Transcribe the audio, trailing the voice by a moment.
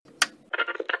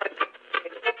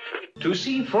to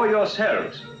see for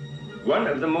yourselves one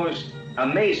of the most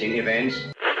amazing events.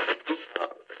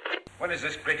 When is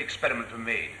this great experiment to be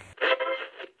made?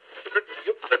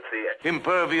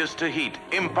 Impervious to heat,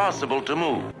 impossible to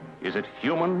move. Is it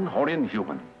human or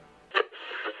inhuman?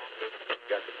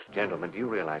 Gentlemen, do you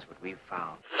realize what we've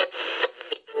found?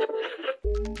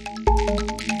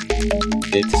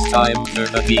 It's time for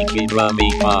the Geeky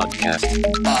Brummy Podcast.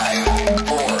 5,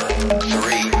 4,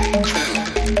 3,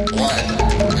 2, 1,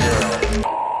 0.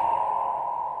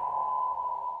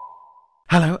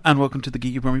 Hello and welcome to the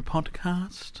Geeky Brummy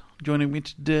Podcast. Joining me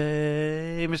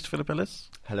today, Mr. Philip Ellis.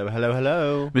 Hello, hello,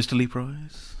 hello. Mr. Lee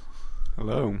Price.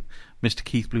 Hello. Mr.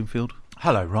 Keith Bloomfield.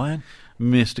 Hello, Ryan.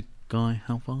 Mr. Guy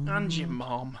Halford. And your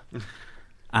mom.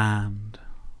 And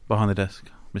behind the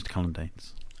desk, Mr. Colin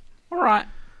Danes. Alright.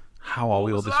 How are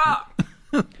we all this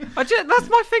week? That's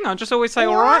my thing. I just always say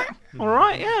alright.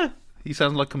 Alright, yeah. He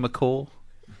sounds like a macaw.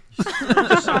 It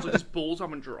just sounds like his balls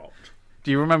haven't dropped.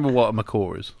 Do you remember what a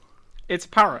macaw is? It's a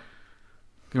parrot.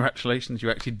 Congratulations,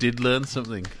 you actually did learn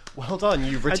something. Well done,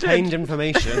 you've retained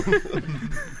information.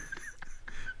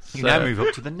 You now move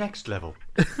up to the next level.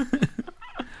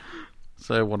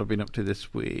 So what have I been up to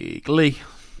this week? Lee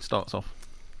starts off.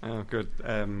 Oh, good.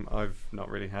 I've not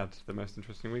really had the most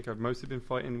interesting week. I've mostly been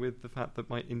fighting with the fact that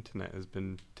my internet has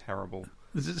been terrible.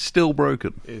 Is it still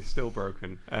broken? It's still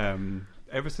broken.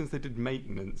 Ever since they did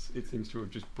maintenance, it seems to have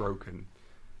just broken.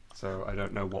 So I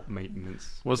don't know what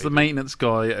maintenance. Was the maintenance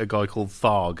guy a guy called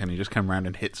Tharg and he just came around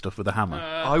and hit stuff with a hammer?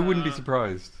 I wouldn't be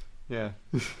surprised. Yeah.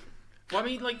 Well, I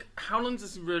mean, like, how long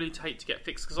does it really take to get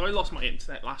fixed? Because I lost my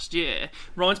internet last year.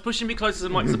 Ryan's pushing me closer to the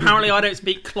mic because apparently I don't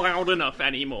speak loud enough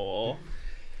anymore.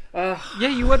 Yeah,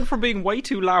 you went from being way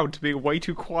too loud to being way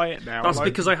too quiet now. That's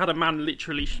because I had a man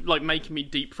literally making me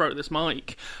deep throat this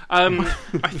mic. I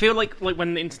feel like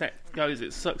when the internet goes,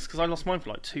 it sucks because I lost mine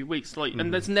for 2 weeks.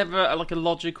 And there's never a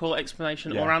logical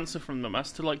explanation or answer from them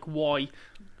as to why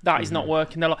that is not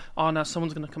working. They're like, oh no,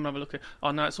 someone's going to come and have a look at it.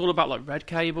 Oh no, it's all about red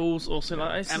cables or something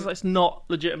like that. It's not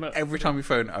legitimate. Every time you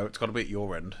phone, it's got to be at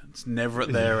your end. It's never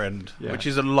at their end, which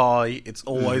is a lie. It's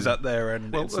always at their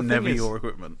end. Well, it's never your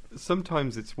equipment.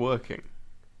 Sometimes it's working.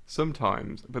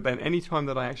 Sometimes. But then any time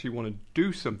that I actually want to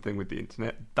do something with the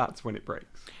internet, that's when it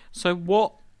breaks. So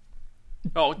what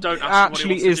don't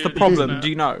actually is the problem? Do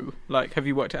you know? Have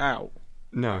you worked it out?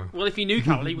 No. Well, if he knew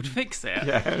Carol, he would fix it.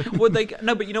 Yeah. Well,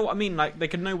 but you know what I mean. They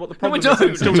can know what the problem is.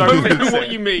 And still don't fix it.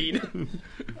 What you mean?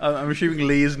 I'm assuming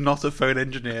Lee is not a phone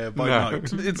engineer by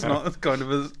night. It's not kind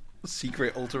of a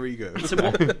secret alter ego. So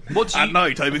what at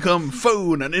night, I become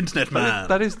phone and internet man.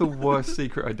 That is the worst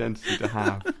secret identity to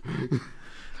have.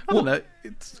 I don't know.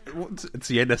 It's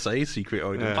the NSA secret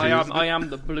identity. I am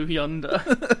the Blue Yonder.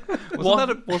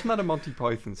 Wasn't that a Monty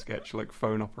Python sketch,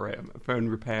 phone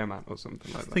repairman or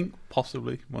something like that? I think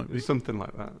possibly might be something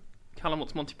like that. Callum,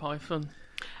 what's Monty Python?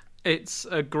 It's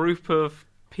a group of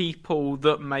people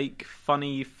that make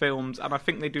funny films, and I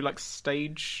think they do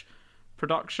stage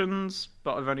productions.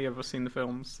 But I've only ever seen the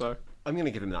films, so. I'm going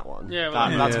to give him that one. Yeah,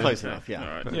 that's close enough.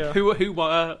 Yeah. Right. Yeah. Who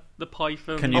were the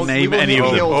Pythons? Can you name any of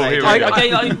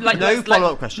them? No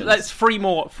follow-up questions. Let's three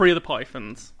of the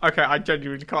Pythons. Okay, I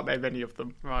genuinely can't name any of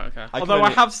them. Right. Okay. Although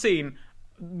I have seen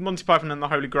Monty Python and the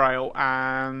Holy Grail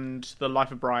and The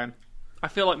Life of Brian. I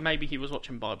feel like maybe he was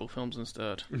watching Bible films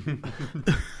instead.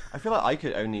 I feel like I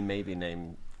could only maybe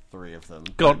name 3 of them.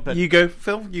 Go on, you go,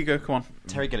 Phil. You go. Come on.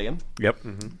 Terry Gilliam. Yep.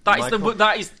 Mm-hmm.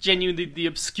 That is genuinely the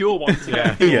obscure one.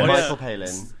 Yeah. Michael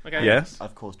Palin. Okay. Yes.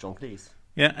 Of course, John Cleese.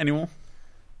 Yeah. Any more?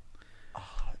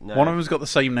 No. One of them's got the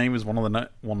same name as one of the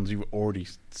ones you've already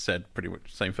said. Pretty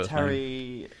much same first name.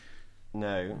 Terry.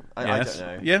 No, I don't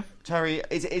know. Yeah. Terry.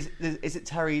 Is it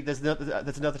Terry? There's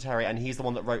another Terry, and he's the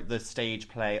one that wrote the stage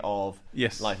play of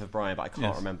Life of Brian, but I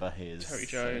can't remember his. Terry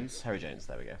Jones. Terry Jones.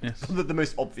 There we go. Yes. the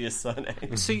most obvious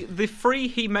surname. See, the 3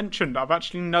 he mentioned, I've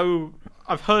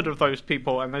heard of those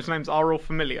people, and those names are all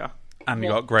familiar. And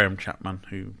you got Graham Chapman,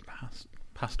 who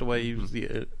passed away. He was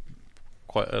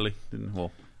quite early,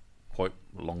 quite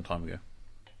a long time ago.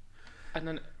 And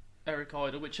then Eric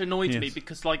Idle, which annoyed me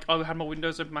because I had my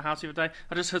windows open in my house the other day.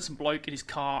 I just heard some bloke in his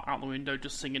car out the window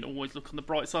just singing "Always Look on the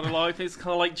Bright Side of Life." It's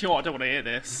kind of do you know what? I don't want to hear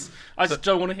this. I just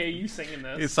don't want to hear you singing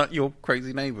this. Is that your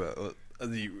crazy neighbour? Or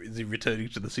is he returning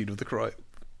to the scene of the crime?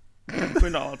 We're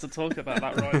not allowed to talk about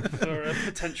that, right? For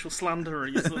potential slander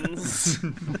reasons.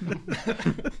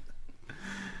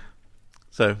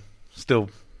 So,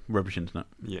 still rubbish internet.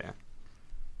 Yeah.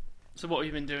 So what have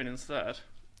you been doing instead?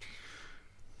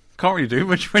 Can't really do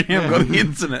much when you haven't got the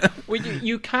internet. Well,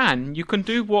 you can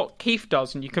do what Keith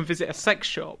does, and you can visit a sex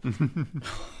shop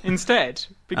instead,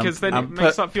 because then it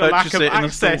makes up for your lack of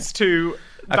access to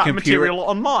that material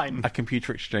online. A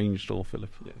computer exchange store,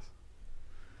 Philip. Yes.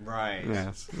 Right.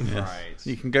 Yes. Right.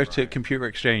 You can go to Computer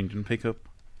Exchange and pick up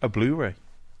a Blu-ray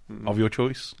of your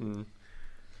choice. You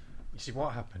see,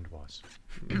 what happened was,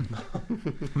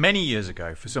 many years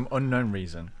ago, for some unknown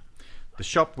reason, the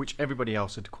shop which everybody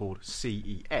else had called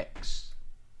CEX,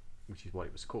 which is what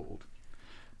it was called,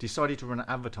 decided to run an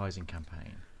advertising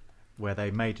campaign where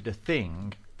they made it a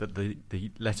thing that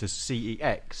the letters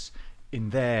CEX,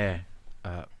 in their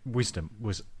wisdom,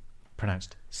 was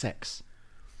pronounced sex.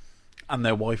 And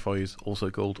their Wi-Fi is also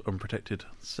called unprotected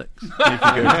sex. If you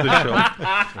go to the shop,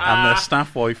 and their staff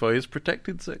Wi-Fi is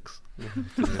protected sex.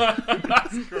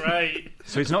 That's great.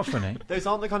 So it's not funny. Those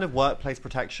aren't the kind of workplace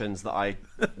protections that I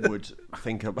would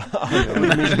think about. I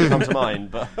wouldn't immediately come to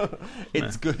mind, but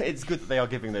it's good. It's good that they are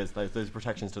giving those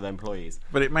protections to their employees.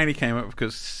 But it mainly came up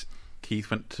because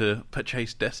Keith went to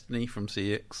purchase Destiny from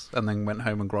CX and then went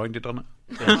home and grinded on it.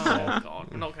 Oh God,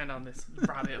 we're not going down this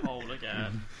rabbit hole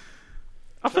again.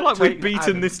 I feel like we've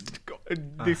beaten this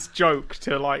joke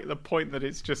to like the point that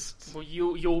it's just. Well,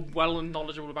 you're well and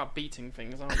knowledgeable about beating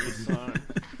things, aren't you? So,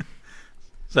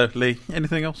 so Lee,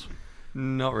 anything else?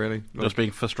 Not really. Just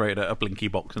being frustrated at a blinky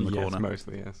box in the corner.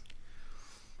 Mostly, yes.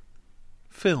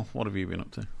 Phil, what have you been up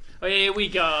to? Here we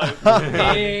go.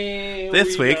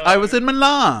 This week I was in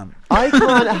Milan. I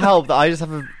can't help that I just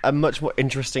have a much more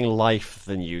interesting life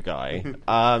than you guys.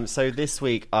 So this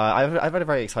week, I've had a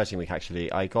very exciting week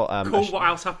actually. I got cool. What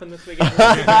else happened this week?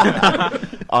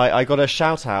 I got a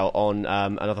shout out on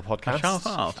another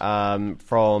podcast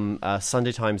from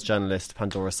Sunday Times journalist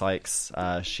Pandora Sykes.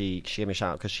 She gave me a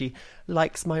shout out because she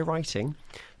likes my writing.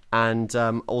 And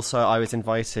also, I was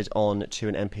invited on to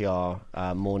an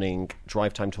NPR morning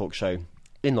drive time talk show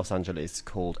in Los Angeles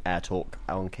called Air Talk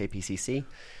on KPCC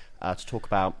to talk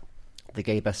about the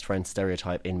gay best friend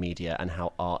stereotype in media and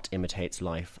how art imitates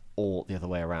life, or the other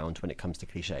way around when it comes to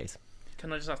cliches.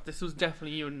 Can I just ask, this was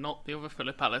definitely you and not the other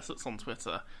Philip Ellis that's on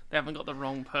Twitter. They haven't got the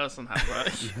wrong person, have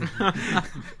they?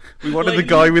 We wanted the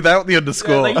guy without the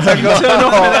underscore. Yeah, they turn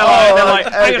off and they're like,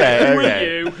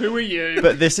 hang on, who are you?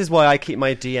 But this is why I keep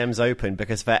my DMs open,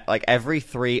 because for like every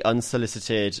 3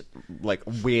 unsolicited, like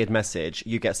weird message,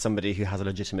 you get somebody who has a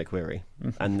legitimate query.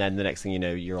 And then the next thing you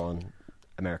know, you're on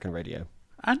American radio.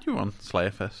 And you were on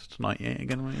Slayerfest 98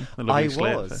 again, weren't you? I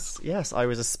was. Yes, I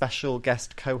was a special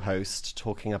guest co-host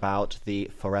talking about the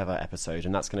Forever episode,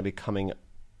 and that's going to be coming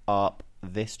up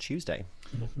this Tuesday.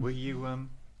 Were you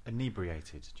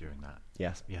inebriated during that?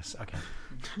 Yes. Yes, okay.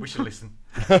 We should listen.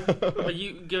 Are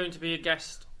you going to be a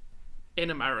guest in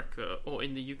America or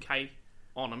in the UK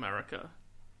on America?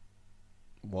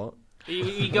 What? Are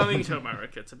you going to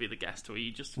America to be the guest, or are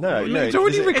you just... No, it's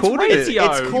already recorded. It's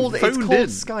called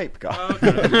Skype, guys.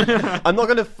 Okay. I'm not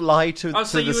going to fly to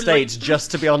the States just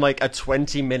to be on like a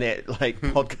 20-minute like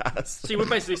podcast. So you were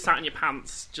basically sat in your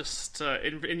pants, just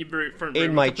in your front room,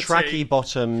 in my tracky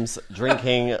bottoms,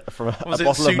 drinking from a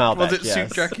bottle of Malbec. Was it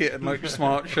suit jacket and like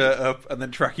smart shirt up, and then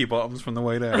tracky bottoms from the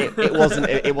way down?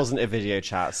 It wasn't a video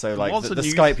chat, so like the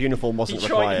Skype uniform wasn't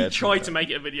required. He tried to make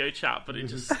it a video chat, but it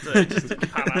just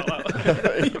didn't pan out that way.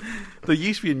 There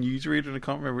used to be a newsreader, and I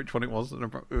can't remember which one it was.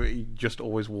 He just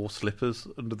always wore slippers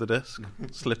under the desk,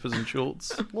 slippers and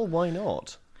shorts. Well, why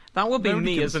not? That would be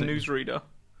me as a newsreader.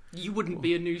 You wouldn't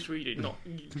be a newsreader, not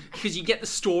because you get the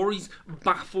stories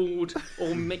baffled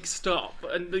or mixed up,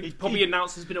 and they probably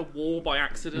announce there's been a war by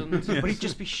accident. But he'd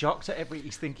just be shocked at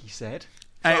everything he said.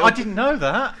 I didn't know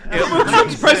that.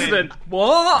 Trump's president.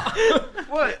 What?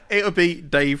 What? It would be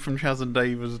Dave from Chaz and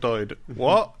Dave has died.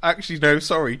 What? Actually, no.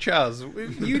 Sorry, Chaz.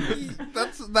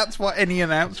 That's what any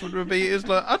announcement would be. Is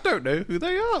like, I don't know who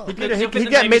they are. He'd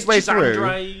get midway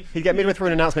through. He'd get midway through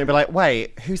an announcement and be like,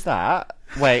 "Wait, who's that?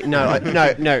 Wait, no. He'd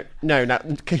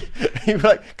be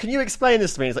like, "Can you explain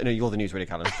this to me?" He's like, "No, you're the newsreader,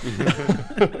 Callum."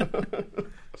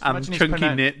 And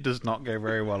Chunky Knit does not go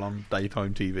very well on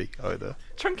daytime TV either.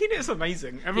 Chunky Knit is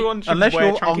amazing. Everyone should unless wear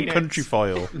you're Chunky on Knits. Country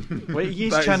File. Well,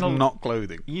 he's that is not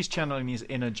clothing. He's channeling his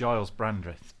inner Giles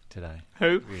Brandreth today.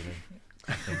 Who? Really?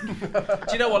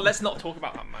 Do you know what? Let's not talk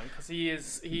about that man, because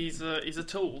he's a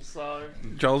tool. So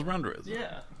Giles Brandreth.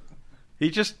 Yeah. He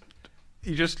just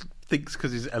thinks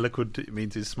because he's eloquent it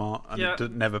means he's smart, and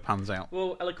it never pans out.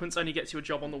 Well, eloquence only gets you a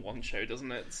job on the One Show,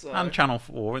 doesn't it? So... And Channel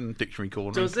 4 in Dictionary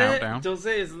Corner. Does and it? Countdown. Does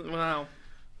it? Wow.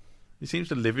 He seems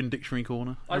to live in Dictionary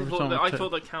Corner. I thought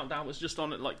that Countdown was just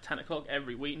on at like 10 o'clock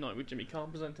every weeknight with Jimmy Carr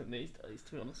presenting these days,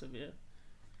 to be honest with you.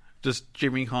 Does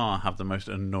Jimmy Carr have the most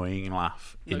annoying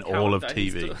laugh in all of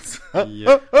TV? That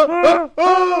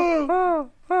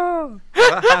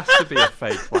has to be a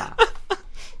fake laugh.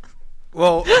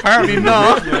 Well, apparently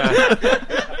not.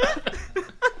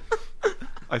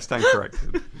 I stand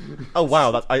corrected. Oh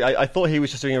wow! I thought he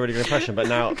was just doing a really good impression, but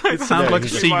now it sounds like a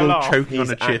seagull choking on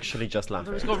a chip. Actually, just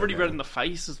laughing. He's got really red in the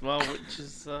face as well, which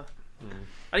is.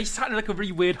 And he sat in like a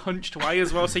really weird hunched way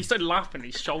as well, so he started laughing.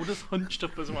 His shoulders hunched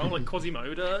up as well, like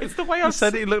Quasimodo. It's the way I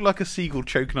said it looked like a seagull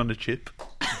choking on a chip.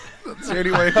 That's the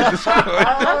only way I can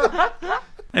describe it.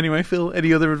 Anyway, Phil,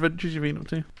 any other adventures you've been up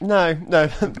to? No,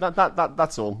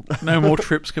 that's all. No more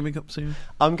trips coming up soon?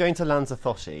 I'm going to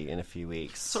Lanzarote in a few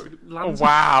weeks. Sorry,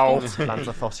 wow.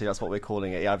 Lanzarote, that's what we're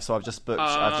calling it. Yeah, so I've just booked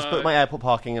my airport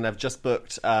parking, and I've just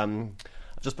booked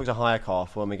a hire car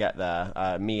for when we get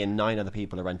there. Me and 9 other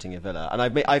people are renting a villa, and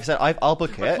I've said I'll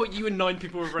book it. I thought you and 9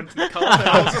 people were renting a car.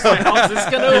 I was just like, how's this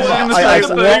going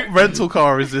to work? What rental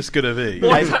car is this going to be?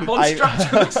 One strapped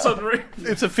to the sunroof.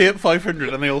 It's a Fiat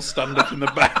 500, and they all stand up in the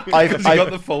back because you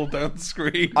got the fold-down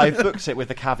screen. I've booked it with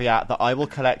the caveat that I will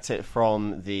collect it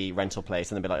from the rental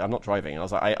place and then be like, I'm not driving. And I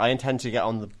was like, I intend to get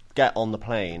on the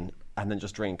plane and then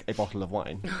just drink a bottle of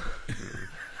wine.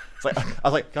 I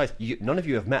was like, guys, none of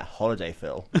you have met Holiday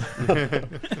Phil.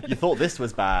 You thought this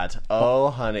was bad. Oh,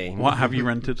 honey. What have you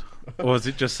rented? Or is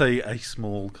it just, say, a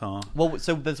small car? Well,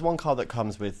 so there's one car that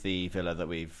comes with the villa that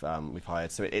we've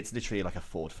hired. So it's literally like a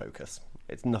Ford Focus.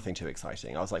 It's nothing too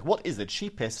exciting. I was like, what is the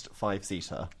cheapest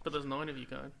 5-seater? But there's 9 of you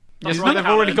going. Yes, they've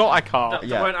already got a car.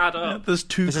 That won't add up. Yeah, there's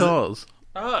 2 cars.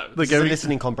 Oh. This is a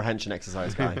listening comprehension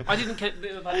exercise, guy. I didn't get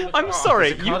that. I'm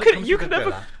sorry. You could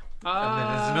never... And then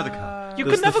there's another car. You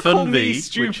can never call me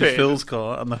stupid. Which is Phil's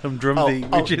car, and the Humdrum V,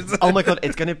 which is... Oh my god,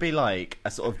 it's going to be like a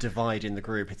sort of divide in the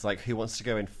group. It's like, who wants to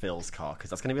go in Phil's car?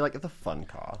 Because that's going to be like the fun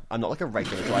car. I'm not like a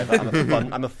regular driver.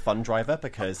 I'm a fun driver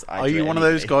because I... Are you one of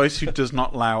those guys who does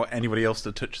not allow anybody else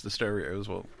to touch the stereo as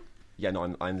well? Yeah,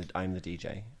 no, I'm the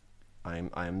DJ. I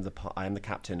am the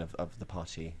captain of the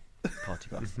party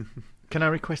bus. Can I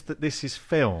request that this is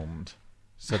filmed?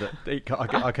 So that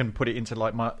I can put it into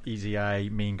like my Easy A,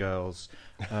 Mean Girls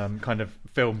kind of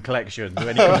film collection.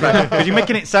 Because you're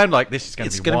making it sound like this is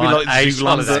going to be like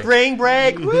Zoolander. Spring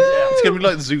break. Woo! It's going to be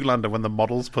like Zoolander when the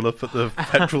models pull up at the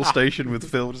petrol station with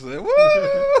Phil just there. Woo!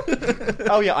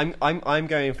 Oh yeah, I'm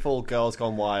going full Girls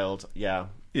Gone Wild. Yeah.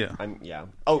 Yeah.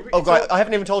 Oh god, I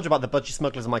haven't even told you about the budgie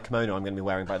smugglers and my kimono I'm going to be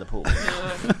wearing by the pool.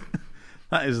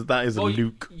 That is a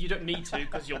Luke. You don't need to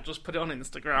because you'll just put it on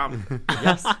Instagram.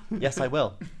 Yes, I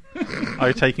will. Are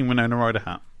you taking Winona Ryder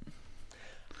hat?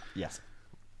 Yes.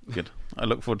 Good. I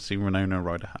look forward to seeing Winona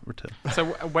Ryder hat return. So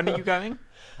when are you going?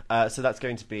 So that's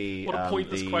going to be what a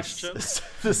pointless question.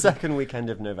 The second weekend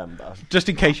of November. Just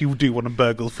in case you do want to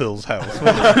burgle Phil's house.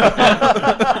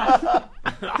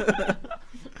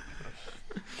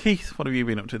 Keith, what have you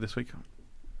been up to this week?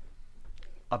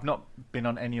 I've not been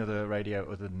on any other radio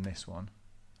other than this one.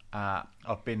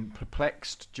 I've been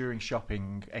perplexed during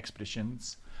shopping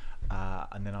expeditions,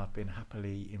 and then I've been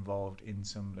happily involved in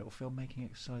some little filmmaking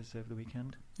exercises over the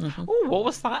weekend. Mm-hmm. Oh, what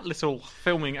was that little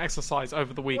filming exercise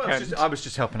over the weekend? Well, I was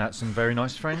just helping out some very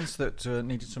nice friends that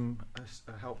needed some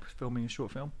help filming a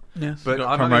short film. Yes, but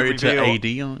I'm promoted to AD,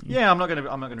 aren't you? Yeah, I'm not going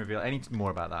to reveal any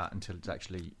more about that until it's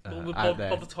actually out there.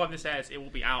 By the time this airs, it will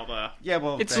be out there. Yeah,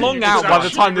 well, it's long out by the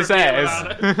time this airs.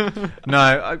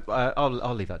 No,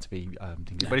 I'll leave that to be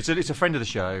thinking. But it's a friend of the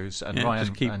show's, and Ryan.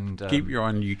 Just keep your eye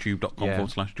on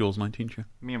youtube.com/Jaws19 show.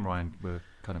 Me and Ryan were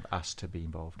kind of asked to be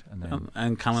involved, and then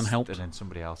and Callan helped, and then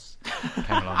somebody else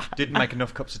came along. Didn't make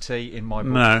enough cups of tea in my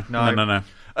book. No.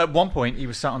 At one point, he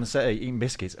was sat on the set eating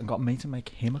biscuits and got me to make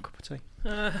him a cup of tea.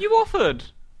 You offered.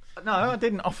 No, I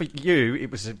didn't offer you.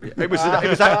 It was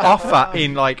that offer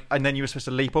in like, and then you were supposed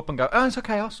to leap up and go, "Oh, it's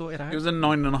okay, I'll sort it out." It was a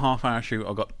 9.5-hour shoot.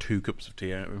 I got 2 cups of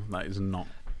tea out of him. That is not.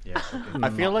 Yeah, I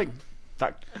feel like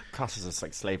that classes as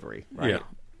like slavery, right?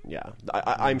 Yeah.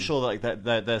 I'm sure that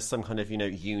like there's some kind of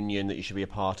union that you should be a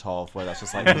part of where that's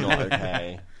just like not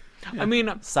okay. I mean,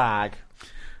 SAG.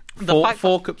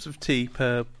 4 cups of tea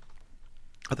per.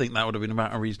 I think that would have been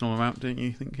about a reasonable amount, don't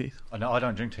you think, Keith? No, I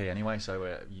don't drink tea anyway,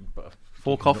 so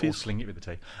 4 coffees. Sling it with the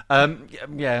tea.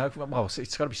 Yeah. Well,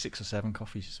 it's got to be 6 or 7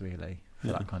 coffees really for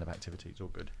that kind of activity. It's all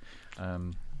good.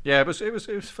 Yeah, it was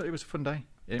a fun day.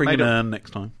 Bring an urn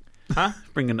next time. Huh?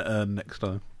 Bring an urn next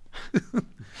time.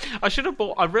 I should have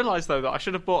bought. I realised though that I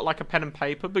should have bought like a pen and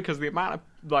paper because the amount of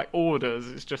like orders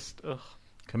is just. Ugh.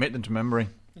 Commit them to memory.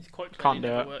 He's quite Can't do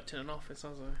never it. worked in an office,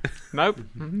 has he? Nope,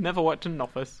 never worked in an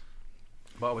office.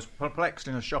 But I was perplexed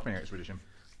in a shopping expedition.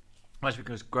 That's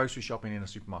because grocery shopping in a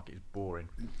supermarket is boring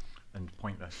and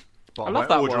pointless. But I love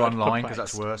that order word, online because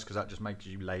that's worse, because that just makes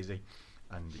you lazy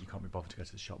and you can't be bothered to go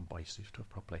to the shop and buy stuff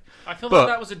properly. I feel like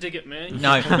that was a dig at me.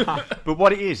 No, but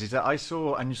what it is that I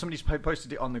saw, and somebody's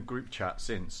posted it on the group chat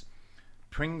since,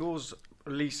 Pringles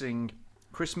releasing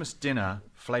Christmas dinner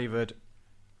flavoured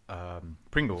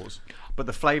Pringles, but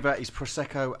the flavour is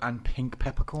Prosecco and pink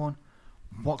peppercorn.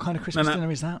 What kind of Christmas dinner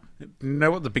is that? You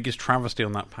know what the biggest travesty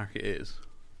on that packet is?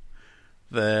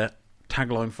 Their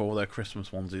tagline for all their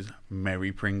Christmas ones is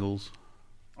Merry Pringles.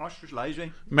 That's just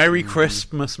lazy. Merry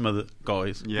Christmas,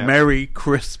 guys. Yeah. Merry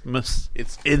Christmas.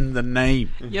 It's in the name.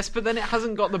 Yes, but then it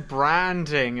hasn't got the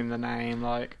branding in the name.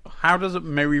 Like, how does it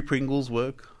Merry Pringles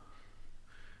work?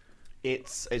 It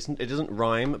doesn't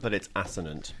rhyme, but it's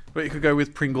assonant. But you could go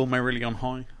with Pringle merrily on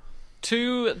high.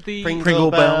 To the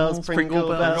Pringle bells.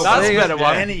 That's a better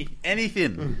one.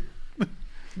 Anything.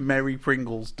 Merry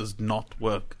Pringles does not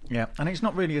work. Yeah, and it's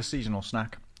not really a seasonal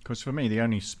snack, because for me the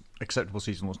only acceptable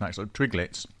seasonal snacks are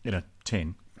Twiglets in a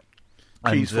tin.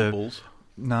 Cheese footballs.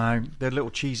 No, they're little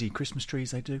cheesy Christmas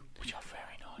trees they do, which are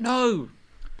very nice. No!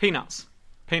 Peanuts.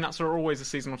 Peanuts are always a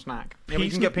seasonal snack. Yeah, but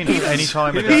you can get peanuts any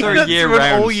time of Peanuts day. are a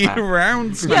year-round all snack. year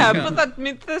round. Yeah, but that, I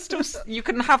mean, they're still. You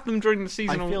can have them during the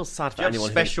seasonal. I feel sad for You have anyone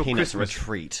who thinks special peanuts are a Christmas.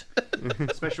 treat.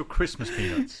 Special Christmas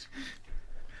peanuts.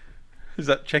 Is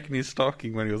that checking his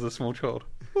stocking when he was a small child?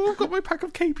 Oh, I've got my pack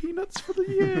of K peanuts for the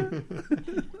year.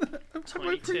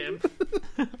 Tiny Tim.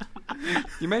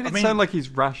 You made it sound like he's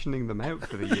rationing them out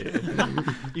for the year.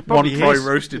 He One probably fry is.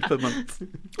 roasted per month.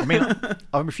 I mean,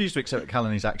 I refuse to accept that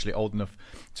Callan is actually old enough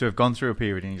to have gone through a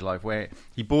period in his life where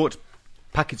he bought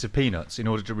packets of peanuts in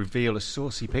order to reveal a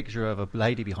saucy picture of a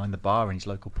lady behind the bar in his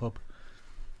local pub.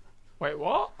 Wait,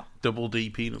 what? Double D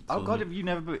peanuts. Oh wasn't God, it? have you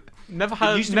never? Never It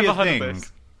heard. used to Never be a heard thing of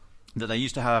this. that they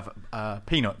used to have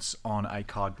peanuts on a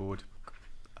cardboard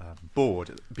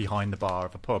board behind the bar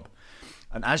of a pub,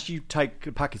 and as you take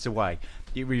the packets away,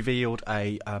 it revealed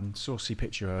a saucy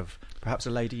picture of perhaps a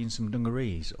lady in some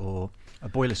dungarees or a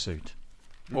boiler suit.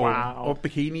 Or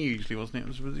bikini usually, wasn't it?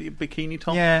 Was it a bikini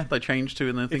top? Yeah. They changed to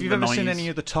in the If you've ever seen any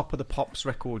of the Top of the Pops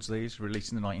records, these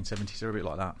released in the 1970s, they're a bit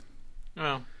like that.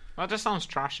 Oh, that just sounds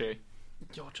trashy.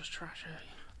 You're just trashy.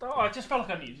 Oh, I just felt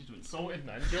like I needed to insult him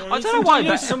then. Do you know I what don't know why, You know,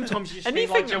 but sometimes you just anything-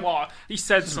 feel like, you know what? He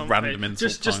said something. random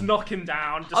insult Just time. knock him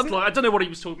down. Just like, I don't know what he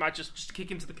was talking about. Just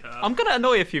kick him to the curb. I'm going to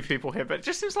annoy a few people here, but it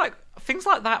just seems like things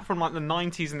like that from like the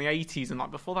 90s and the 80s and like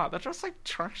before that, they're just like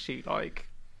trashy. Like,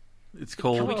 It's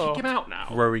Can we called kick him out now?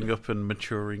 growing up and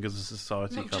maturing as a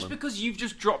society. Look, just Colin. because you've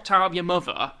just dropped out of your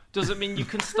mother doesn't mean you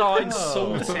can start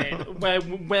insulting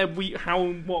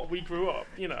what we grew up.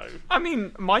 You know. I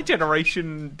mean, my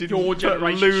generation didn't Your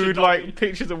generation should lewd not like be-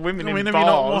 pictures of women I mean, in have you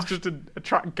not bars watched- just to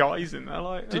attract guys in there.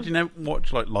 Like, Did you never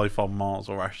watch like Life on Mars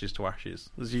or Ashes to Ashes?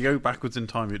 As you go backwards in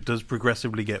time, it does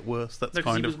progressively get worse. That's No,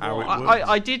 'cause kind he of was how it white. works.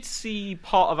 I did see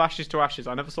part of Ashes to Ashes.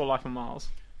 I never saw Life on Mars.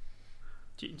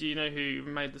 Do you know who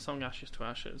made the song Ashes to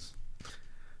Ashes?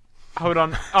 Hold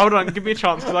on, give me a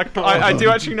chance because I do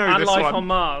actually know And this Life one. on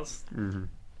Mars.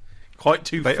 Quite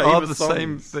two They famous are the songs.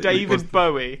 same thing. David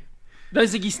Bowie. No,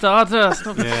 Ziggy Stardust.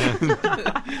 Yeah.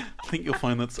 I think you'll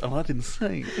find that's Aladdin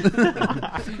saying.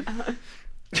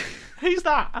 Who's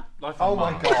that? Oh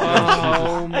my God!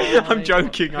 Oh my I'm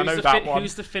joking. I Who's know the that one.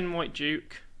 Who's the Finn White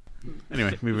Duke?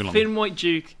 Anyway, moving on. Finn White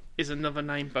Duke is another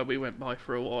name Bowie went by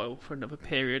for a while, for another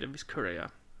period of his career.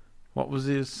 What was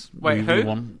his Wait, movie who?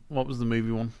 one? What was the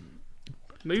movie one?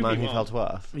 Movie Man Who one. Fell to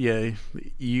Earth. Yeah, you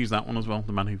used that one as well.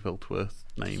 The Man Who Fell to Earth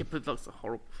name. Yeah, but that's a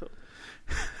horrible film.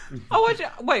 Oh,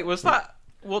 wait, was that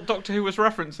what Doctor Who was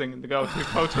referencing in The Girl Who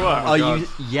Fell to Earth? Are you?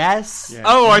 Yes.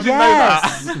 Oh, I didn't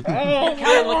know that.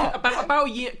 Okay, like about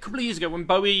a couple of years ago, when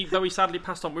Bowie sadly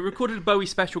passed on, we recorded a Bowie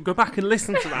special. Go back and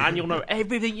listen to that, and you'll know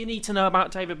everything you need to know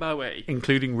about David Bowie.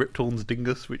 Including Rip Torn's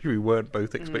Dingus, which we weren't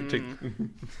both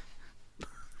expecting.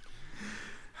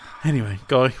 Anyway,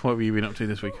 Guy, what have you been up to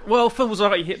this week? Well, Phil was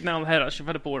already hit the nail on the head. Actually, I've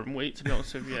had a boring week, to be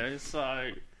honest with you.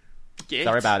 So, git.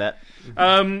 Sorry about it.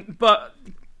 But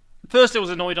first, I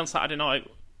was annoyed on Saturday night,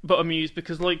 but amused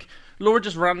because like Laura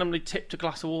just randomly tipped a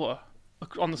glass of water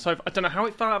on the sofa. I don't know how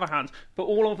it fell out of her hands, but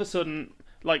all of a sudden,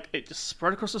 like it just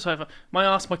spread across the sofa. My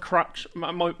ass crack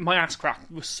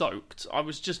was soaked. I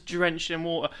was just drenched in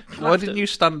water. Why didn't you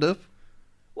stand up?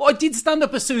 Well, I did stand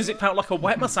up as soon as it felt like I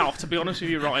wet myself, to be honest with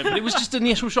you, Ryan. But it was just an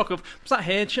initial shock of, I was sat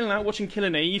here chilling out watching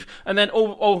Killing Eve, and then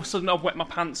all of a sudden I've wet my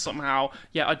pants somehow.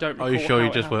 Yeah, I don't recall. Are you sure how you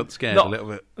it just happened. weren't scared No, a little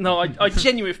bit? No, I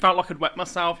genuinely felt like I'd wet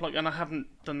myself, and I haven't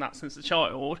done that since a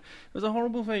child. It was a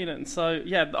horrible feeling. So,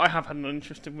 yeah, I have had an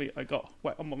interesting week. I got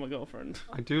wet on by my girlfriend.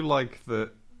 I do like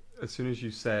that as soon as you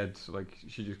said, like,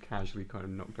 she just casually kind of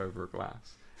knocked over a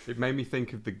glass. It made me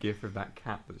think of the gif of that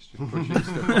cat that's just pushing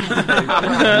stuff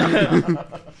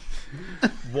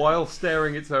while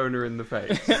staring its owner in the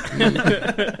face.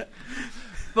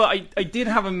 But I did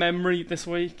have a memory this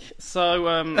week,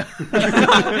 so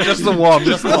just the one.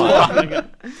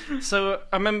 So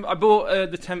I remember I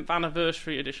bought the 10th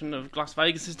anniversary edition of Las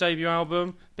Vegas' debut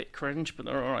album. Bit cringe, but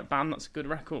they're an alright band. That's a good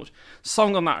record.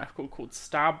 Song on that record called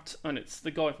 "Stabbed," and it's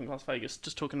the guy from Las Vegas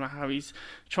just talking about how he's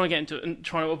trying to get into it and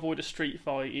trying to avoid a street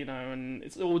fight, and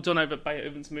it's all done over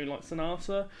Beethoven's Moonlight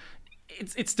Sonata.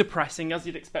 It's depressing, as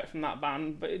you'd expect from that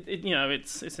band, but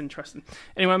it's interesting.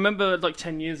 Anyway, I remember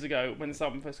 10 years ago when this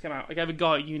album first came out, I gave a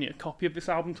guy at uni a copy of this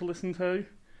album to listen to.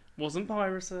 Wasn't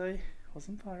piracy.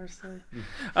 So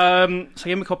I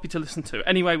gave him a copy to listen to.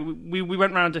 Anyway, we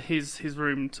went round to his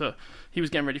room he was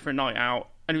getting ready for a night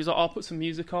out, and he was like, I'll put some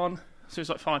music on. So he was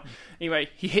like, fine. Anyway,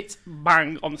 he hits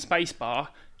bang on the space bar.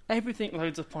 Everything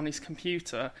loads up on his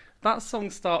computer. That song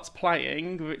starts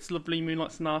playing with its lovely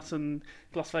Moonlight Sonata and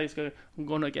Las Vegas go, I'm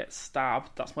gonna get stabbed.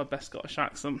 That's my best Scottish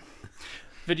accent.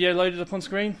 Video loaded up on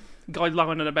screen. Guy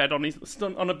lying on a bed on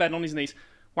his knees,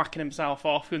 whacking himself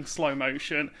off in slow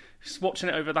motion. Just watching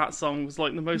it over that song was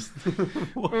the most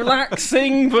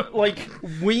relaxing but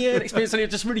weird experience. And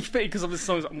it just really fitted because of his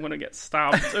songs. I'm gonna get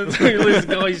stabbed. And this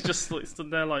guy's just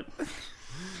stood there Are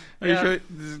you sure it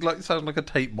sounds like a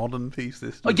Tate Modern piece?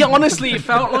 This time? Yeah, honestly, it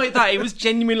felt like that. It was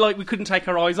genuinely we couldn't take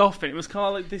our eyes off it. It was kind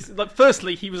of like this.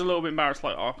 Firstly, he was a little bit embarrassed,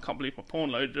 I can't believe my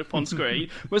porn loaded up on screen.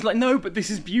 Whereas, no, but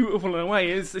this is beautiful in a way.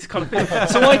 It's this kind of thing.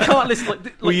 So I can't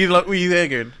listen. Were you there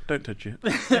going? Don't touch it.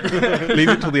 Leave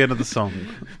it till the end of the song.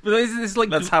 But there's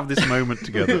let's have this moment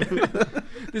together.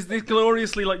 There's this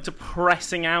gloriously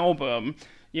depressing album.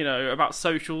 About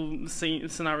social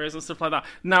scenarios and stuff like that.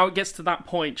 Now it gets to that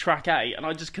point, track 8, and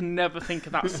I just can never think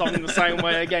of that song the same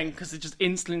way again, because it just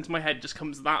instantly into my head just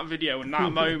comes that video and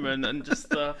that moment, and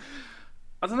just, I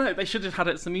don't know, they should have had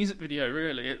it as a music video,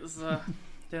 really. It was,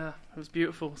 it was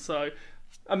beautiful. So,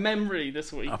 a memory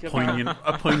this week. A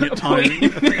poignant time.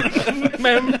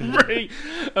 Memory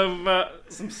of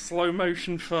some slow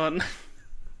motion fun.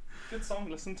 Good song,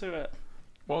 listen to it.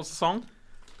 What was the song?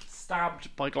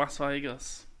 Stabbed by Las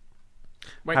Vegas.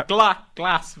 Wait,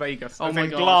 Glass Vegas. Oh my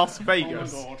God. Glass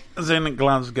Vegas. Oh my God. As in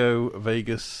Glasgow,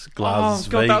 Vegas, Vegas.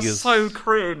 That's so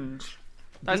cringe.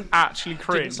 That's actually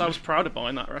cringe. I was proud of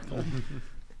buying that record.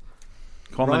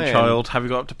 Come on then, child. Have you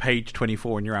got up to page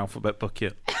 24 in your alphabet book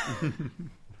yet?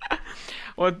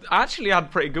 Well, I actually had a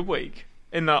pretty good week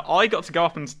in that I got to go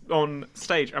up on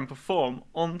stage and perform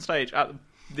on stage at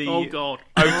the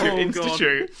O2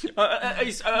 Institute.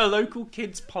 It's a local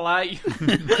kids' play.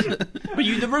 Were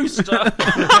you the rooster?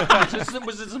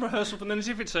 Was this a rehearsal for the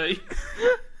Nativity?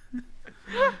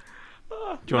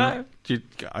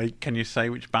 Can you say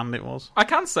which band it was? I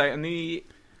can say, and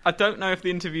I don't know if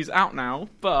the interview's out now,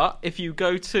 but if you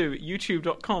go to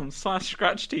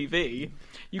youtube.com/ScratchTV,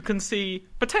 you can see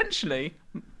potentially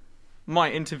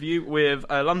my interview with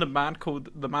a London band called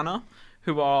The Manor,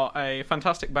 who are a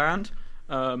fantastic band.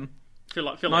 Feel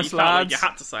nice like you lads. You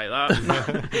had to say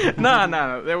that.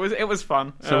 No. It was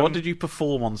fun. So, what did you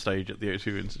perform on stage at the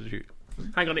O2 Institute?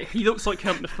 Hang on, he looks like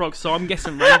Kermit the Frog, so I'm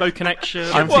guessing Rainbow Connection.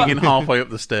 I'm thinking halfway up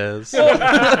the stairs.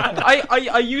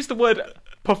 I used the word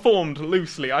performed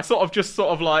loosely. I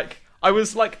I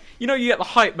was like, you get the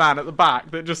hype man at the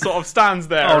back that just sort of stands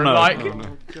there Oh and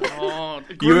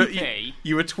God,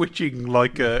 you were twitching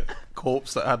like a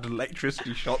corpse that had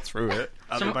electricity shot through it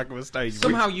at the back of a stage.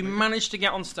 Somehow you managed to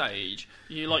get on stage.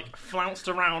 You flounced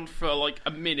around for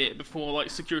a minute before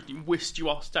security whisked you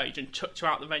off stage and chucked you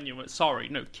out the venue and went, sorry,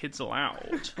 no kids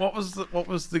allowed. What was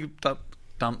the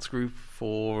dance group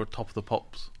for Top of the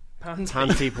Pops?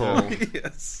 People.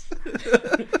 Yes.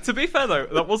 To be fair though,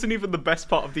 that wasn't even the best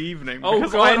part of the evening. Oh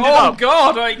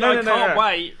God! I can't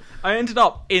wait. I ended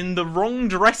up in the wrong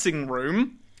dressing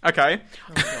room. Okay.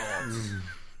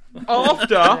 Oh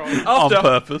God. After on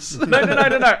purpose. No.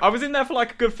 I was in there for a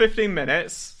good 15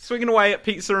 minutes, swinging away at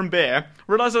pizza and beer.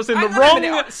 Realised I was in the wrong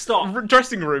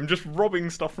dressing room, just robbing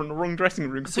stuff from the wrong dressing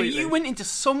room completely. So you went into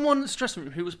someone's dressing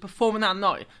room who was performing that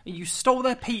night, and you stole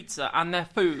their pizza and their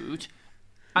food.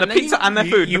 And their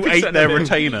food. You ate their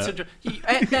retainer. You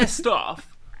ate their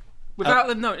stuff without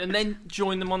them knowing, and then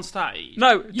joined them on stage.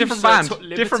 No, different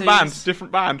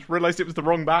band. Realised it was the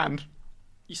wrong band.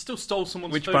 You still stole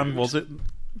someone's Which food. band was it?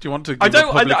 Do you want to? I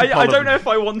don't know if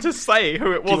I want to say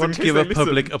who it was. Do you want to give a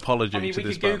public apology to this band?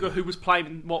 We could Google who was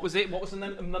playing. What was it? What was the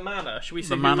name? The Manor. Should we see?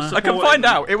 The Manor. I can find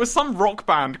out. It was some rock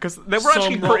band because they were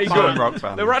actually pretty good.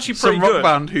 They were actually pretty good. Some rock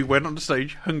band who went on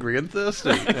stage hungry and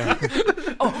thirsty.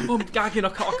 I'm gagging, I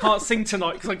can't sing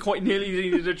tonight because I quite nearly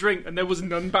needed a drink and there was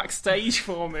none backstage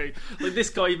for me. Like, this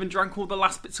guy even drank all the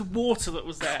last bits of water that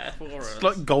was there for us. It's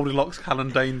like Goldilocks Callan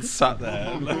Dane sat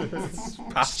there,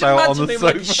 passed Just out on the imagine him, sofa.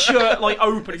 like, shirt like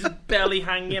open, his belly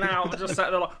hanging out, and just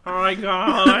sat there like, "Hi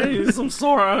guys, I'm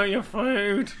sorry your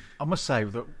food." I must say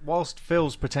that whilst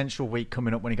Phil's potential week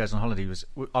coming up when he goes on holiday was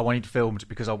I wanted filmed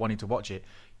because I wanted to watch it,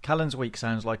 Callan's week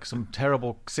sounds like some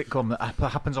terrible sitcom that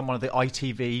happens on one of the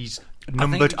ITVs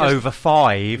numbered over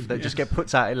 5 that just get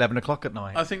put out at 11 o'clock at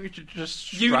night. I think we should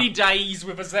just Uni Days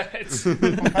with a Z.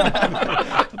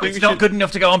 It's not good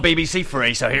enough to go on BBC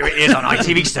 3, so here it is on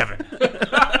ITV7.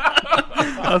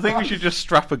 I think we should just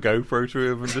strap a GoPro to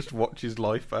him and just watch his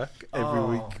life back every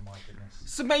week. My goodness.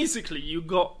 So basically, you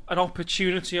got an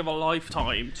opportunity of a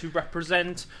lifetime to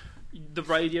represent the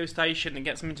radio station and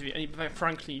get some interview, and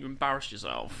frankly, you embarrassed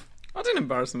yourself. I didn't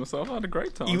embarrass myself. I had a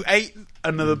great time. You ate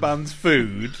another band's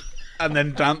food and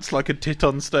then danced like a tit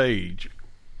on stage.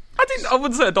 I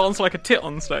wouldn't say I danced like a tit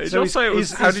on stage. So I'll say it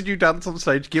was. how did you dance on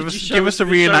stage? Give us a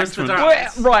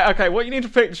reenactment. Right, okay. What you need to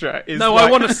picture is I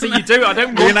want to see you do it. I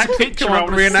don't want to picture. I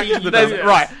want to see you do it.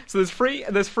 Right. So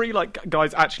there's three like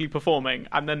guys actually performing,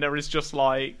 and then there is just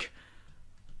like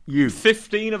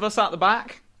 15 of us at the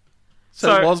back.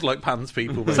 So it was like Pan's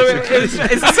People. So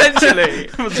it's essentially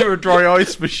was there a dry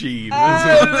ice machine?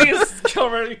 This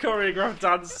choreographed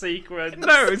dance sequence.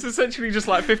 No, it's essentially just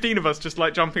like 15 of us just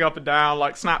like jumping up and down,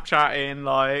 like Snapchatting,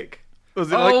 like.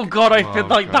 God, I feel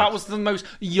like that was the most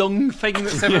young thing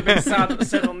that's ever been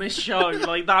said on this show.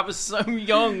 Like, that was so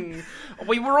young.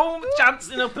 We were all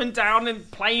dancing up and down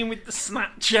and playing with the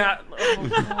Snapchat. Oh,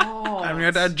 God. And we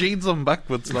had our jeans on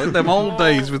backwards, like them old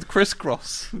days with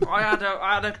crisscross. I had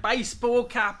a baseball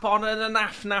cap on and a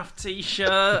naff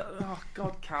t-shirt. Oh,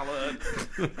 God, Callan.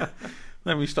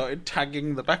 Then we started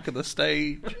tagging the back of the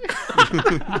stage.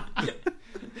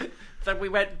 Then we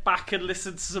went back and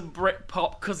listened to some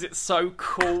Britpop because it's so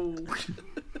cool.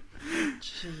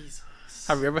 Jesus.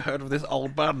 Have you ever heard of this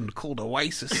old band called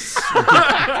Oasis?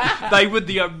 They were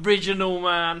the original,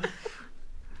 man. Oh,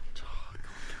 God,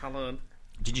 Callan.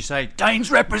 Did you say Danes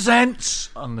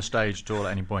represents on the stage at all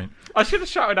at any point? I should have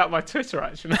shouted out my Twitter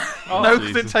actually. No,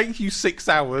 because it takes you 6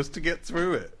 hours to get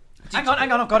through it. Hang on,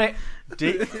 I've got it.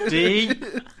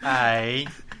 D-A...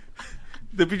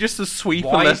 There'd be just a sweep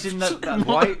Why left. is in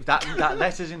that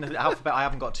letter's in the alphabet I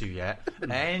haven't got to yet.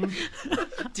 N.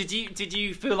 Did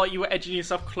you feel like you were edging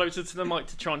yourself closer to the mic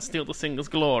to try and steal the singer's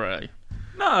glory?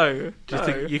 No. Do you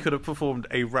think you could have performed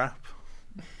a rap?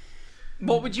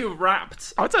 What would you have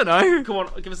rapped? I don't know. Come on,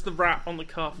 give us the rap on the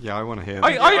cuff. Yeah, I want to hear that.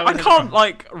 I can't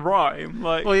like rhyme.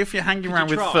 Like, well, if you're hanging around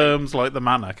with try? firms like the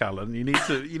Manor, Callan, you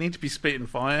need to be spitting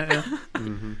fire. Yeah?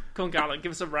 Mm-hmm. Come on, Callan,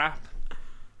 give us a rap.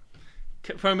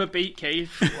 From a beat,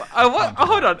 Keith. What?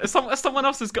 Hold on. Someone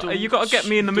else has got. You got to get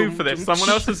me in the mood for this. Someone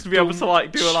else has to be able to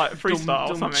like do a like freestyle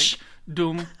or something.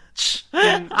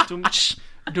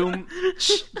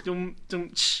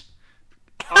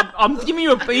 I'm giving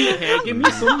you a beat here. Give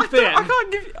me something. I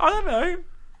can't give. I don't know.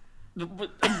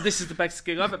 This is the best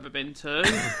gig I've ever been to.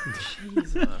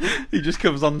 Jesus. He just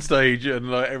comes on stage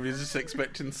and like everybody's just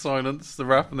expecting silence, the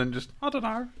rap, and then just I don't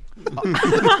know.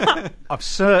 I've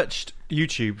searched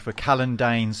YouTube for Callan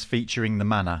Danes featuring the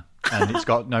Manor, and it's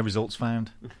got no results found.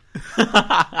 So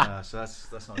that's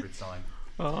not a good sign.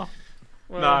 Oh.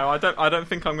 Well, no, I don't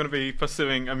think I'm going to be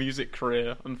pursuing a music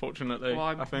career, unfortunately. Well,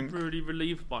 I'm I think really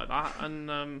relieved by that, and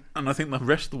I think the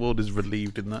rest of the world is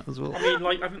relieved in that as well. I mean,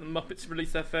 like, I think the Muppets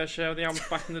released their fair share of the albums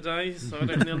back in the day, so I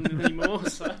don't need them anymore.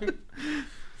 So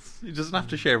He doesn't have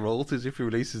to share royalties if he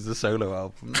releases a solo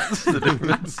album. That's the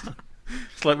difference.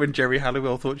 It's like when Jerry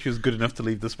Halliwell thought she was good enough to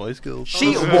leave the Spice Girls.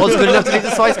 She was good enough to leave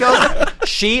the Spice Girls.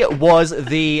 She was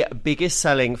the biggest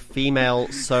selling female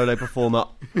solo performer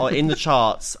in the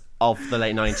charts of the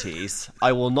late 90s.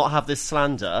 I will not have this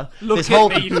slander. Look this at whole...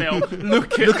 me, Phil.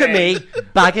 Look at me.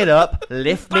 Bag it up.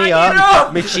 Lift me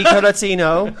up. Mi Chico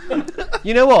Latino.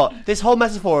 You know what? This whole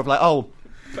metaphor of like,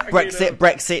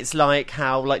 Brexit's like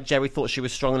how like Jerry thought she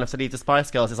was strong enough to leave the Spice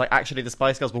Girls. It's like actually the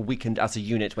Spice Girls were weakened as a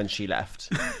unit when she left.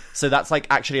 So that's like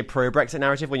actually a pro-Brexit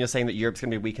narrative when you're saying that Europe's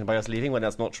going to be weakened by us leaving when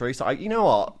that's not true. So you know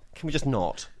what? Can we just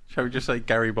not? Shall we just say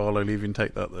Gary Barlow leaving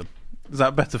Take That then? Is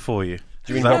that better for you?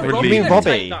 Do you mean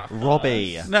Robbie?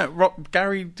 Robbie. No,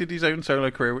 Gary did his own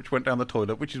solo career which went down the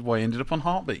toilet, which is why he ended up on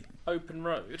Heartbeat. Open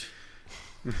Road.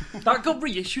 That got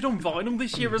reissued on vinyl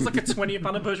this year as like a 20th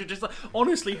anniversary. Just like,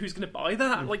 honestly, who's going to buy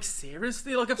that? Like,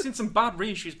 seriously? Like, I've seen some bad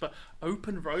reissues, but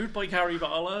Open Road by Gary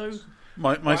Barlow.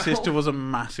 My sister was a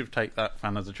massive Take That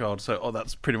fan as a child, so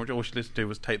that's pretty much all she listened to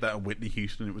was Take That and Whitney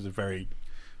Houston. It was a very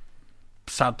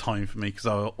sad time for me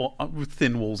because with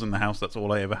thin walls in the house, that's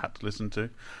all I ever had to listen to.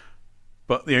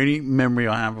 But the only memory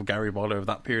I have of Gary Barlow of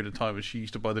that period of time was she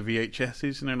used to buy the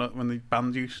VHSs, like when the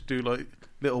bands used to do like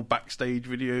little backstage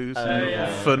videos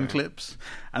and fun clips.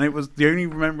 And it was the only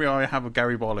memory I have of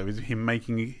Gary Barlow is him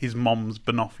making his mom's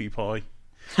banoffee pie.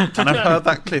 And I've heard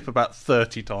that clip about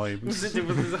 30 times. Was the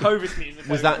Hovis music?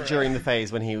 Was that during the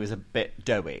phase when he was a bit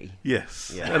doughy?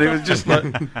 Yes. Yeah. And it was just like,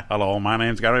 hello, my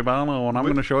name's Gary Barlow and I'm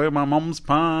going to show you my mum's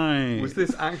pie. Was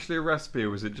this actually a recipe or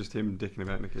was it just him dicking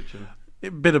about in the kitchen? A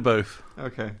bit of both.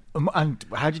 Okay. And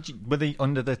how did you... Were they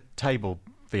under the table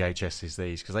VHSs,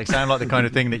 these? Because they sound like the kind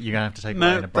of thing that you're going to have to take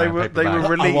away in a brown paper they bag. were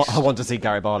released. I want to see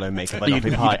Gary Barlow make a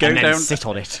banoffee pie and then sit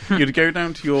on it. You'd go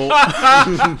down to your...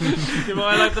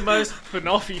 I like the most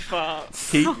banoffee farts.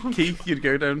 Keith, you'd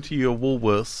go down to your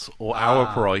Woolworths or Our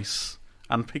Price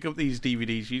and pick up these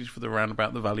DVDs used for the round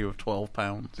about the value of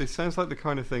 £12. It sounds like the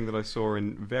kind of thing that I saw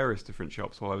in various different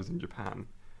shops while I was in Japan.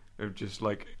 Of just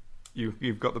like...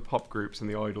 You've got the pop groups and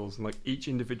the idols, and like each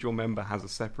individual member has a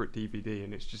separate DVD,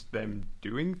 and it's just them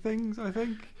doing things, I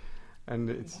think, and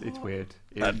it's weird.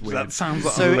 That sounds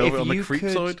like a So little bit on the creep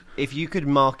side. if you could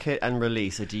market and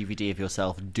release a DVD of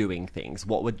yourself doing things,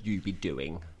 what would you be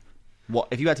doing? What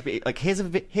if you had to be like here's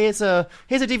a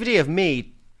DVD of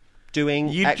me doing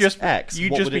You'd X, just X.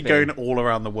 You'd What just would be it going all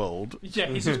around the world. Yeah,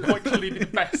 this is quite clearly the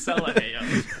bestseller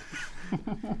here.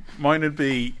 Mine would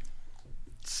be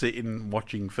sitting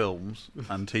watching films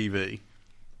and TV.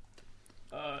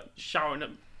 Shouting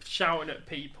at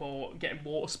people, getting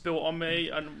water spilt on me,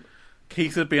 and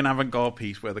Keith would be an avant-garde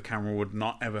piece where the camera would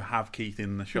not ever have Keith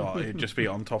in the shot. It'd just be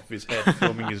on top of his head,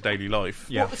 filming his daily life.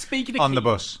 Yeah. Well, speaking of on the Keith,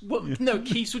 bus. Well, no,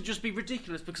 Keith's would just be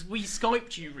ridiculous because we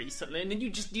Skyped you recently, and then you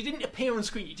didn't appear on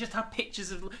screen. You just had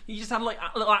pictures of, you just had like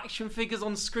little action figures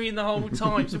on screen the whole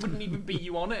time, so it wouldn't even be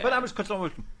you on it. But that was because I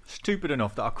was stupid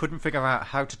enough that I couldn't figure out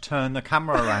how to turn the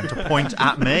camera around to point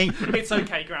at me. It's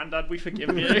okay, Grandad, we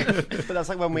forgive you. But that's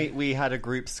like when we had a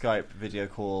group Skype video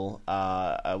call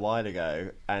a while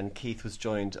ago, and Keith was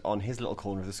joined on his little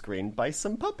corner of the screen by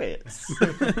some puppets.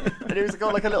 And it was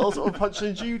got like a little sort of Punch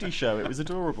and Judy show. It was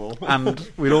adorable. And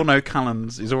we all know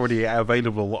Callan's is already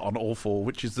available on All 4,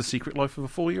 which is The Secret Life of a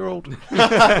 4-year-old.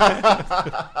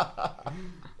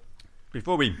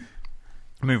 Before we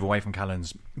move away from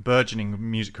Callan's burgeoning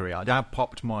music career, I now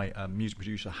popped my music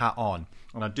producer hat on,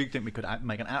 and I do think we could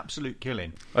make an absolute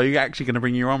killing. Are you actually going to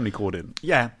bring your Omnicord in?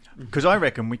 Yeah, because I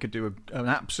reckon we could do an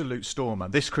absolute stormer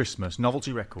this Christmas,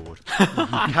 novelty record.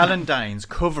 Callan Danes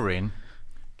covering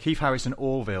Keith Harrison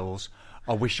Orville's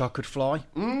I Wish I Could Fly.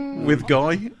 With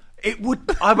Guy? It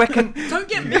would, I reckon. Don't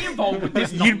get me involved with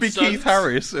this You'd be nonsense. Keith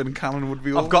Harris and Callan would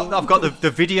be... I've got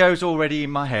the videos already in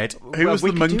my head. Who was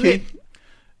the monkey?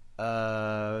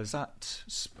 Is that...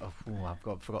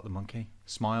 forgot the monkey.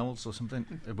 Smiles or something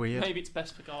weird. Maybe it's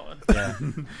best forgotten. Yeah.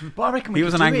 But I reckon we He could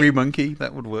was an do angry it. monkey.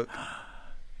 That would work.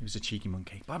 He was a cheeky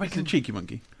monkey. But I He's reckon a cheeky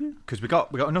monkey. because we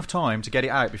got enough time to get it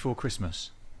out before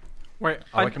Christmas. Wait,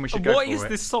 I reckon we should go What for is it.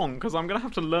 this song? Because I'm going to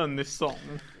have to learn this song.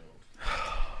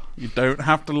 You don't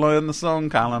have to learn the song,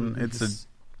 Callan. It's a...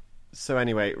 So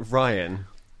anyway, Ryan,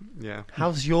 Yeah.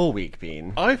 how's your week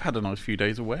been? I've had a nice few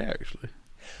days away, actually.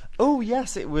 Oh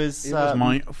yes, it was. It was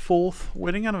my 4th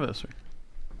wedding anniversary.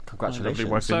 Congratulations.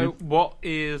 Lovely So wife, what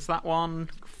is that one?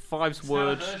 Five's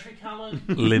word. Anniversary, Callan?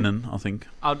 Linen, I think.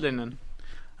 Oh, linen.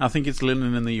 I think it's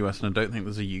linen in the US, and I don't think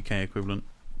there's a UK equivalent.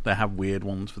 They have weird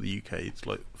ones for the UK. It's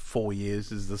like 4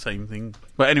 years is the same thing.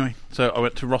 But anyway, so I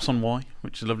went to Ross-on-Wye,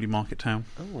 which is a lovely market town,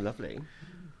 Oh, lovely.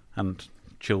 and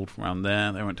chilled around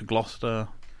there. Then I went to Gloucester,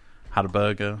 had a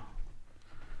burger.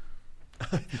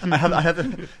 I have.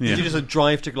 Yeah. Did you just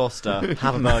drive to Gloucester,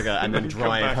 have a burger, and then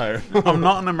drive home? I'm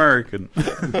not an American.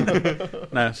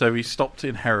 No, so we stopped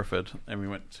in Hereford, and we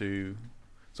went to...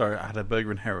 Sorry, I had a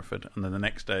burger in Hereford, and then the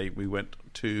next day we went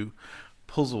to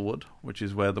Puzzlewood, which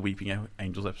is where the Weeping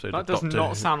Angels episode That of does Doctor not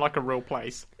Who- sound like a real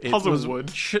place. It was-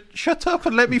 Puzzlewood. Shut up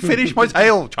and let me finish my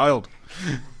tale, child.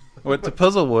 I went to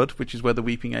Puzzlewood, which is where the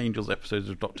Weeping Angels episodes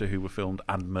of Doctor Who were filmed,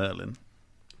 and Merlin.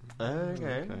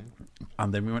 Okay.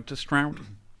 And then we went to Stroud,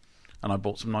 and I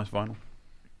bought some nice vinyl.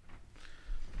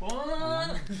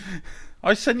 What?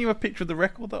 I sent you a picture of the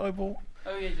record that I bought.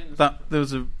 Oh yeah, didn't. There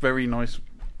was a very nice,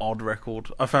 odd record.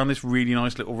 I found this really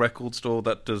nice little record store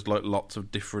that does like lots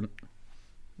of different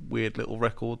weird little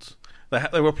records.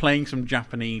 They were playing some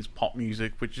Japanese pop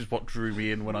music, which is what drew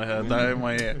me in when I heard that in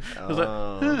my ear. I was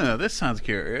like, this sounds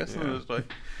curious. And it was like,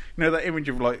 you know, that image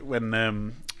of like when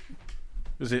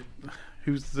was it?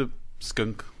 Who's the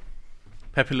skunk?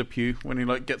 Pepe Le Pew when he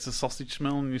like gets a sausage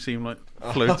smell and you see him like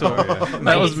float away.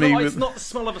 That was me. It's not the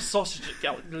smell of a sausage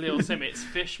that lures him. It's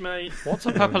fish, mate. What's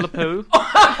a Pepe Le Pew?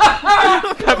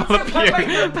 Pepe Le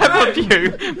Pew. Pepe Le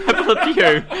Pew. Pepe Le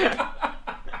Pew.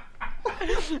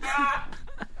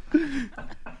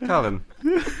 Calvin,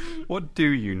 what do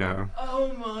you know?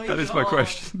 Oh my That is my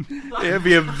question. It'd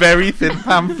be a very thin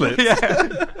pamphlet.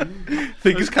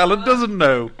 Things Callan doesn't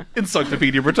know.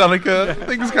 Encyclopedia Britannica.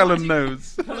 Things Callan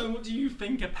knows. Callan, what do you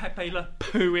think a Pepe Le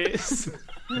Pew is?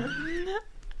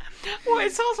 Well,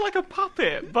 it sounds like a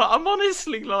puppet, but I'm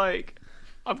honestly like,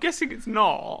 I'm guessing it's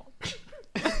not.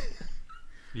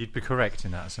 You'd be correct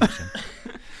in that assumption.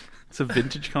 It's a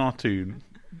vintage cartoon.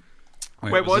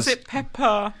 Wait, was it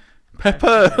Pepper?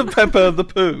 Pepper the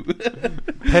Pooh.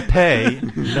 Pepe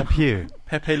Le Pew.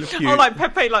 Pepe Le Pew. Oh, like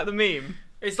Pepe, like the meme.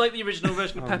 It's like the original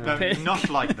version of Peppa Pig. Not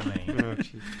like the meme.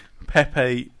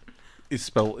 Pepe is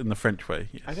spelt in the French way.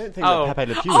 Yes. I don't think that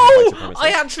Pepe Le Pew is white supremacist. I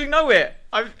actually know it.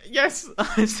 Yes,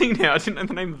 I've seen it. I didn't know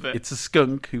the name of it. It's a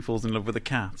skunk who falls in love with a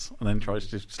cat and then tries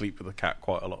to sleep with the cat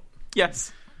quite a lot.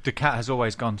 Yes. The cat has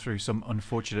always gone through some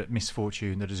unfortunate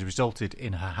misfortune that has resulted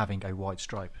in her having a white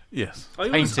stripe. Yes.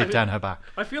 Painted down her back.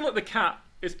 I feel like the cat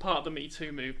is part of the Me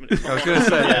Too movement. I was going to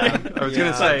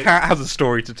say, the cat has a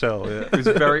story to tell. Yeah. It was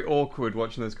very awkward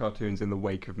watching those cartoons in the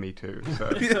wake of Me Too. So.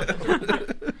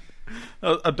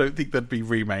 I don't think they'd be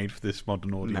remade for this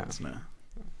modern audience now.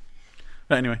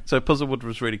 But anyway, so Puzzlewood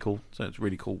was really cool. So it's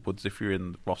really cool woods. If you're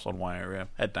in the Ross-on-Wye area,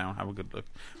 head down, have a good look.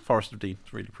 Forest of Dean,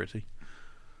 it's really pretty.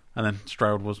 And then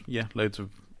Stroud was, loads of...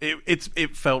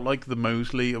 It felt like the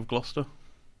Moseley of Gloucester.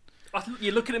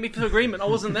 You're looking at me for agreement. I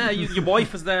wasn't there. Your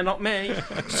wife was there, not me.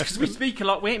 Just because we speak a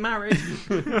lot, we ain't married.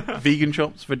 Vegan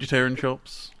shops, vegetarian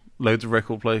shops, loads of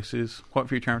record places, quite a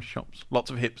few charity shops,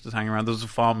 lots of hipsters hanging around. There was a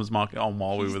farmer's market on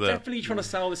while we were there. Definitely trying to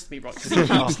sell this to me, right? Because he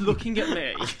keeps looking at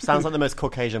me. Sounds like the most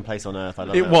Caucasian place on earth. I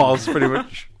love it. It was, pretty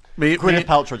much. Gwyneth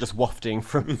Paltrow just wafting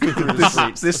through the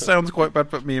streets. This sounds quite bad,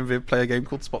 but me and Viv play a game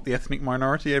called Spot the Ethnic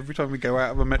Minority every time we go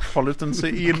out of a metropolitan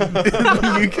city in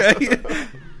the UK.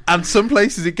 And some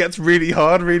places it gets really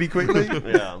hard really quickly.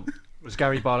 Yeah. Was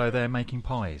Gary Barlow there making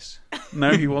pies?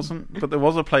 No, he wasn't. But there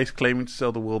was a place claiming to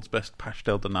sell the world's best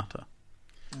pastel de nata.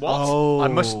 What? Oh.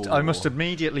 I must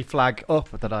immediately flag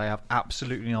up that I have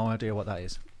absolutely no idea what that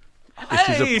is. This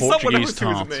is a Portuguese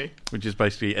tart, which is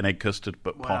basically an egg custard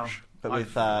but posh. But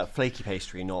with flaky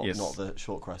pastry, not the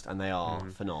short crust, and they are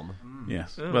phenomenal.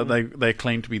 Yes, but they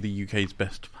claim to be the UK's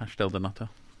best pastel de nata.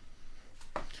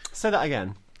 Say that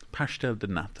again. Pastel de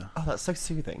nata. Oh, that's so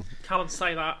soothing. Can't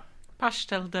say that.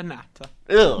 Pastel de nata.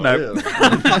 Ew, no. ew.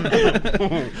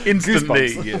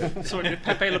 Instantly. Yeah. Sorry,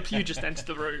 Pepe Le Pew just entered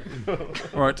the room.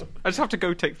 Right. I just have to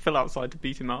go take Phil outside to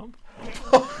beat him up.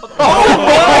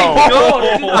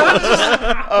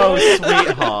 Oh,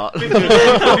 sweetheart. You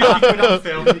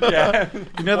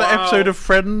know that episode of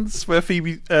Friends where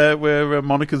where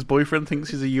Monica's boyfriend thinks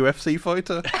he's a UFC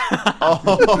fighter?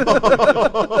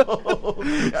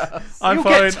 Yes. I'm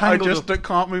fine. I just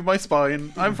can't move my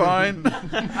spine. I'm fine.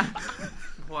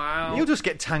 Wow. You'll just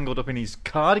get tangled up in his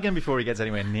cardigan before he gets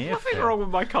anywhere near. Nothing wrong with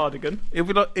my cardigan.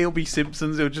 It'll be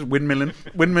Simpsons. It'll just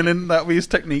windmilling. That'll be his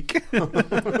technique. Phil will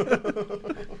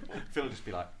just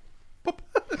be like,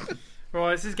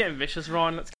 Right, this is getting vicious,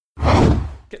 Ryan. Let's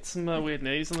get some weird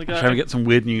news on the go. Shall we get some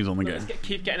weird news on the go? Let's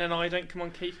Keith getting an ident. Come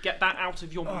on, Keith, get that out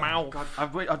of your mouth. God,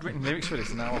 I'd written lyrics for this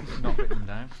and now I've not written them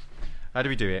down. How do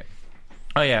we do it?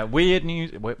 Oh yeah, weird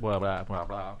news.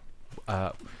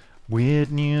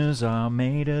 Weird news are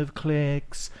made of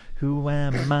clicks. Who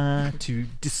am I to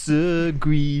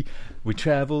disagree? We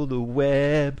travel the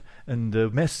web and the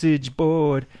message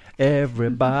board.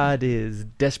 Everybody's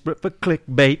desperate for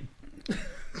clickbait.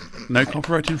 No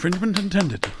copyright infringement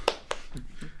intended.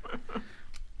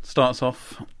 Starts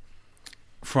off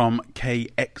from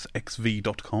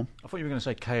kxxv.com. I thought you were going to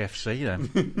say KFC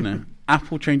then. No.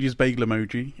 Apple changes bagel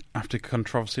emoji after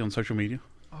controversy on social media.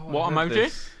 What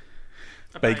emoji?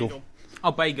 Bagel.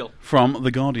 Oh, bagel. From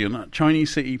The Guardian,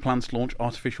 Chinese city plans to launch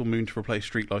artificial moon to replace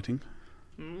street lighting.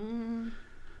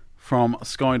 From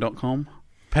Sky.com,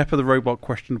 Pepper the robot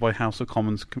questioned by House of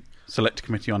Commons Select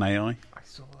Committee on AI. I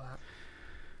saw that.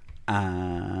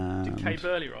 And Did Kay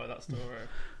Burley write that story?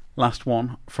 Last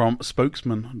one from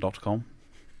Spokesman.com.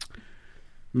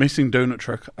 Missing donut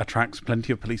truck attracts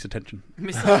plenty of police attention. I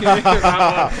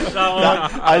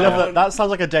love that. That sounds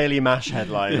like a Daily Mash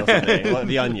headline or something. Like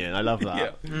The Onion. I love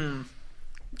that. Yeah.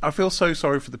 I feel so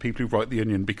sorry for the people who write The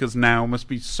Onion because now it must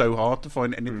be so hard to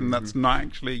find anything that's not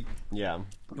actually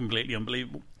completely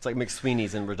unbelievable. It's like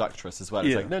McSweeney's and Reductress as well.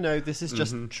 It's like, no, this is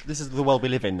just this is the world we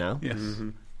live in now. Yes.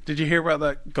 Did you hear about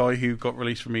that guy who got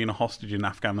released from being a hostage in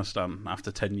Afghanistan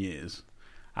after 10 years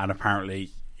and apparently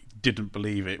didn't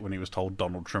believe it when he was told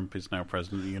Donald Trump is now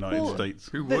president of the United States?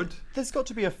 Who would? There's got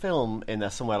to be a film in there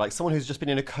somewhere, like someone who's just been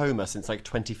in a coma since like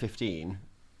 2015.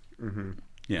 Mm-hmm.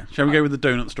 Yeah. Shall we go with the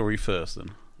donut story first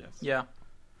then? Yes. Yeah.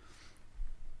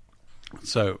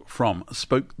 So, from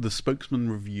The Spokesman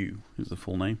Review is the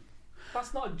full name.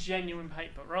 That's not a genuine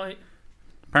paper, right?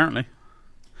 Apparently.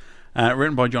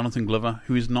 Written by Jonathan Glover,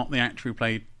 who is not the actor who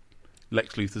played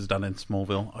Lex Luthor's dad in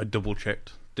Smallville. I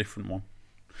double-checked. Different one.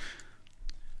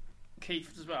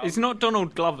 Keith as well. It's not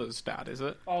Donald Glover's dad, is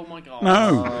it? Oh my god.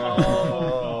 No.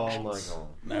 Oh my god.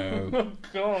 No. Oh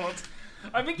god.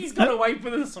 I think he's got away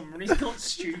with it somewhere and he's got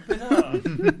stupider.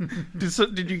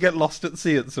 Did you get lost at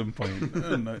sea at some point?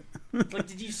 No. Like,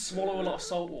 did you swallow a lot of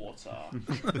salt water?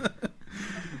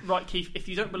 Right, Keith, if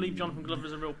you don't believe Jonathan Glover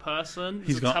is a real person,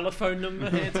 there's a telephone number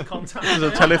here to contact him.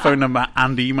 There's a telephone number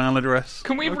and email address.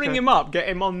 Can we ring him up, get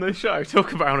him on the show,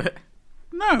 talk about it?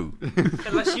 No.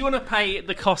 Unless you want to pay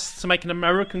the costs to make an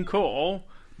American call,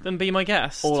 then be my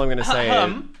guest. All I'm going to say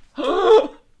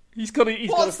is...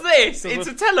 What's this? It's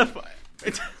a telephone.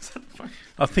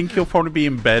 I think you'll probably be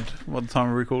in bed by the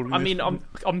time we're recording. I mean,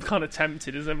 I'm kind of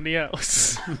tempted as everybody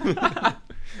else.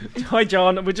 Hi,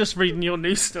 John. We're just reading your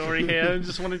news story here. I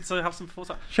just wanted to have some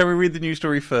thoughts. Shall we read the news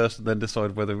story first and then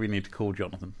decide whether we need to call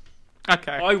Jonathan?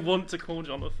 Okay. I want to call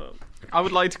Jonathan. I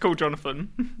would like to call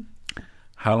Jonathan.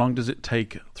 How long does it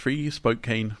take 3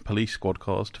 Spokane police squad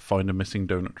cars to find a missing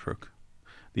donut truck?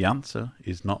 The answer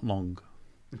is not long.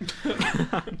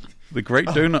 The Great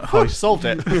Donut Heist solved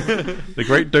it. The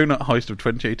Great Donut Heist of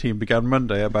 2018 began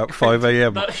Monday about 5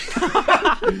 a.m.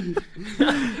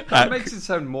 That makes it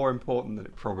sound more important than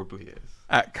it probably is.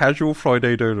 At Casual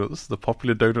Friday Donuts, the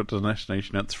popular donut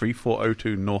destination at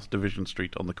 3402 North Division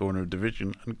Street on the corner of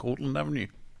Division and Cortland Avenue.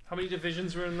 How many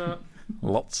divisions were in that?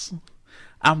 Lots.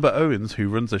 Amber Owens, who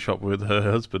runs the shop with her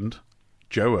husband,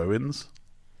 Joe Owens,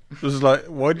 was like,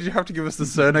 why did you have to give us the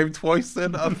surname twice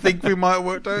then? I think we might have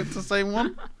worked out it's the same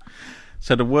one.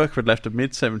 Said a worker had left a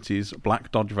mid-70s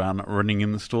black Dodge van running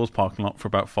in the store's parking lot for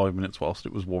about 5 minutes whilst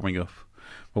it was warming up.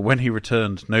 But when he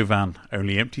returned, no van,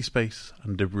 only empty space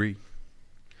and debris.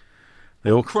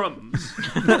 They all crumbs.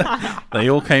 They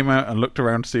all came out and looked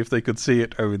around to see if they could see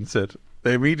it, Owen said.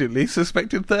 They immediately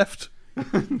suspected theft.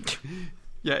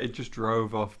 Yeah, it just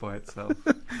drove off by itself.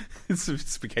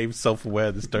 It became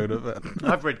self-aware, this donut van.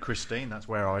 I've read Christine, that's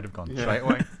where I'd have gone straight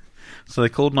away. So they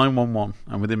called 911,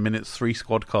 and within minutes 3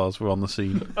 squad cars were on the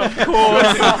scene. Of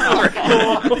course.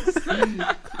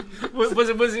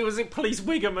 Was it Police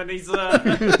Wiggum and his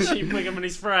Chief Wiggum and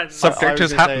his friends? Subject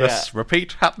is hatless.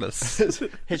 Repeat, hatless.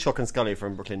 Hitchcock and Scully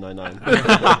from Brooklyn Nine-Nine.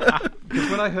 Because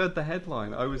when I heard the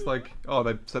headline, I was like, "Oh,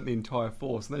 they've sent the entire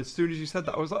force." And then as soon as you said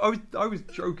that, I was like, "I was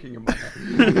joking." In my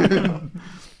head.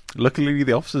 Luckily,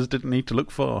 the officers didn't need to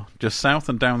look far. Just south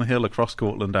and down the hill across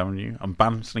Cortland Avenue and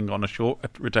bouncing on a short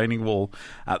retaining wall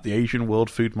at the Asian World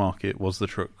Food Market was the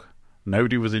truck.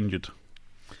 Nobody was injured.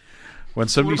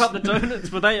 What about the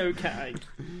donuts? Were they okay?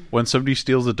 When somebody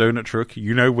steals a donut truck,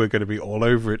 you know we're going to be all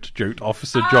over it, joked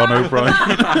Officer John O'Brien,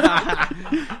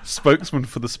 spokesman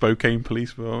for the Spokane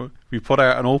Police Department. We put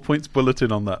out an all-points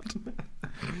bulletin on that.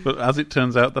 But as it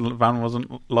turns out, the van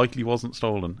wasn't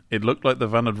stolen. It looked like the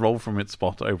van had rolled from its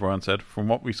spot, O'Brien said. From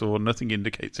what we saw, nothing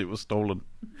indicates it was stolen.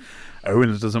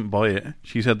 Owens doesn't buy it.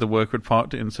 She said the worker had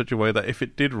parked it in such a way that if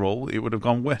it did roll, it would have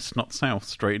gone west, not south,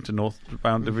 straight into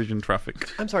northbound division traffic.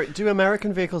 I'm sorry, do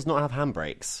American vehicles not have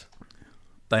handbrakes?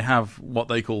 They have what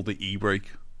they call the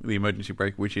e-brake, the emergency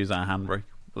brake, which is our handbrake,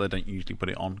 but they don't usually put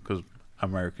it on because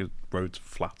America's roads are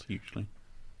flat usually.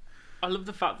 I love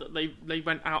the fact that they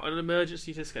went out an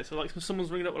emergency disco. So like someone's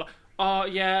ringing up like, oh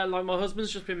yeah, like my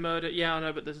husband's just been murdered. Yeah, I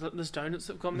know, but there's donuts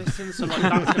that have gone missing. So like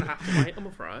that's gonna have to wait. I'm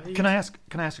afraid. Can I ask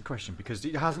a question, because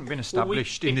it hasn't been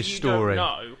established in this story?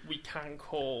 No, we can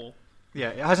call. Yeah,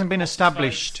 it hasn't been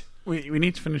established. We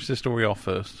need to finish the story off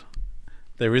first.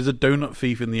 There is a donut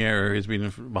thief in the area who's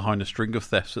been behind a string of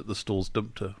thefts at the store's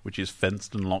dumpster, which is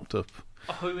fenced and locked up.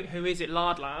 Oh, who is it,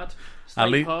 lad?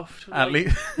 Stay puffed.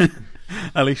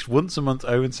 At least once a month,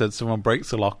 Owen said someone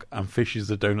breaks the lock and fishes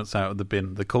the donuts out of the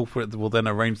bin. The culprit will then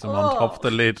arrange them on top of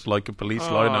the lid like a police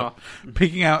lineup,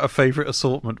 picking out a favourite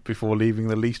assortment before leaving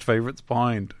the least favourites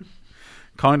behind.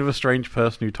 Kind of a strange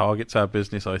person who targets our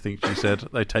business, I think, she said.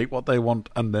 They take what they want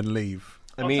and then leave.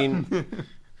 I mean,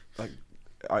 like,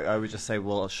 I would just say,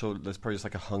 well, sure, there's probably just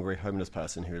like a hungry homeless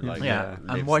person who, like, yeah. lives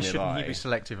And why nearby. shouldn't you be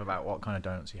selective about what kind of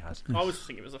donuts he has? I was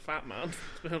thinking it was a fat man.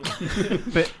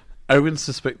 But Owen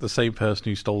suspect the same person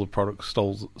who stole the product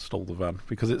stole the van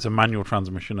because it's a manual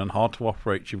transmission and hard to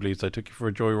operate. She believes they took it for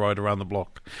a joyride around the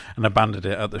block and abandoned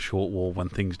it at the short wall when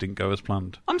things didn't go as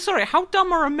planned. I'm sorry, how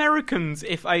dumb are Americans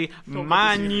if a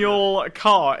manual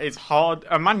car is hard,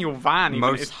 a manual van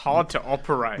even is hard to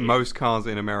operate? Most cars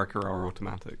in America are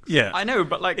automatics. Yeah, I know,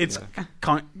 but like it's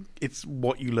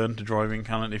what you learn to drive in,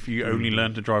 Callan. If you only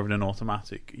learn to drive in an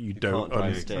automatic, you don't.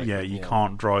 You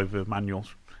can't drive a manual.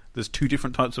 There's two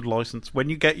different types of license. When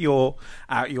you get your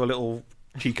little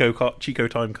Chico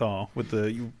time car with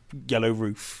the yellow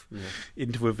roof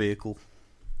into a vehicle.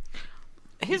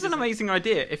 Here's an amazing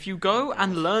idea. If you go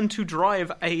and learn to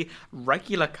drive a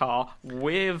regular car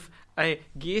with a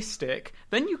gear stick,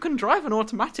 then you can drive an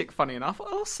automatic, funny enough,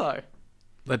 also.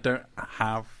 They don't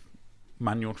have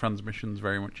manual transmissions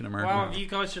very much in America. Wow, have you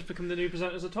guys just become the new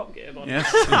presenters of Top Gear?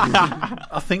 Yes.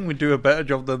 I think we do a better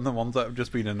job than the ones that have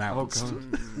just been announced. Oh,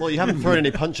 God. Well, you haven't thrown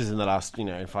any punches in the last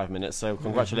 5 minutes, so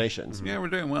congratulations. Yeah, we're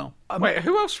doing well. Wait,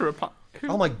 who else threw a punch?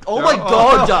 Oh my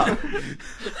God!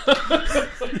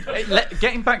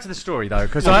 Getting back to the story though,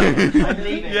 because I'm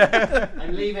leaving.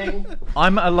 I'm leaving.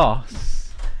 I'm at a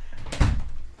loss.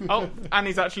 Oh, and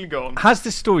he's actually gone.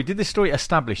 Did this story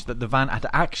establish that the van had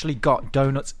actually got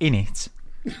donuts in it?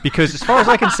 Because as far as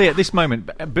I can see at this moment,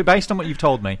 based on what you've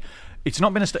told me, it's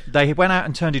not been they went out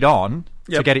and turned it on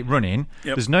to get it running.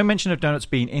 There's no mention of donuts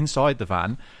being inside the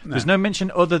van. No. There's no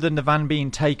mention other than the van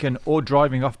being taken or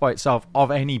driving off by itself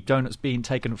of any donuts being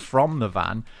taken from the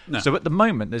van. No. So at the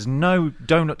moment, there's no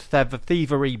donut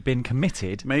thievery been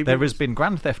committed. There has been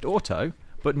Grand Theft Auto,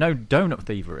 but no donut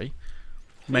thievery.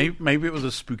 Maybe it was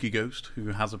a spooky ghost who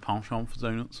has a penchant for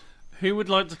donuts. Who would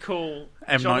like to call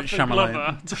M. Night Jonathan Shyamalan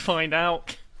Glover to find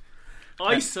out?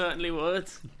 I certainly would.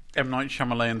 M. Night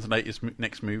Shyamalan's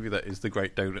next movie that is the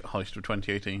Great Donut Heist of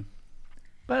 2018.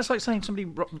 But it's like saying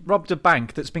somebody robbed a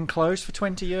bank that's been closed for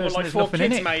 20 years Well, and like there's 4 nothing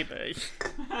kids, in it. maybe.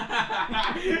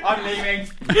 I'm leaving.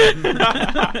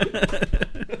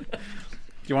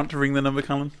 Do you want to ring the number,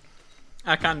 Callan?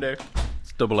 I can do.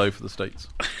 It's 00 for the States.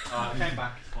 I came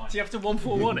back. It's fine. Do you have to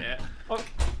 141 it?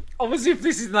 Obviously, if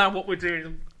this is now what we're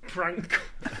doing, prank.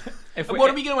 What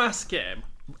are we going to ask him?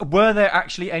 Were there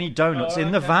actually any donuts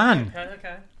in the van?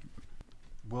 Okay.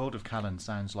 World of Callan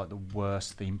sounds like the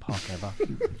worst theme park ever.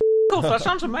 Cool, that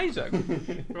sounds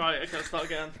amazing. Right, okay, let's start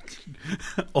again.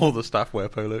 All the staff wear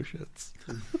polo shirts.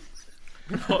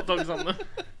 With hot dogs on them.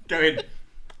 Go in.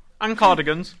 And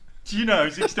cardigans. Do you know,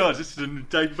 6 stars, this is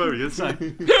David Bowie, the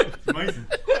same. It's amazing.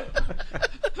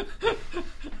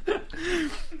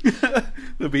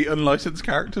 There'll be unlicensed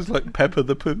characters like Pepper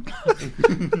the Pooh.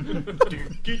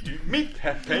 Meet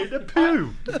Pepe the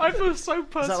Pooh. I feel so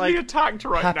personally attacked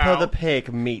right now. Peppa the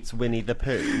Pig meets Winnie the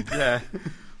Pooh. Yeah.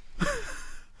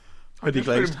 Ready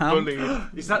glazed ham.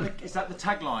 Is that the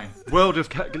tagline? World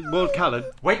Callan.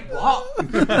 Wait, what?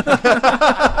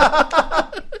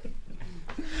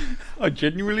 I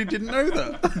genuinely didn't know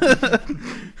that.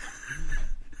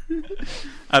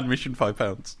 Admission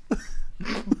 £5.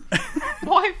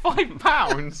 Why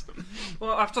 £5?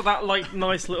 Well, after that,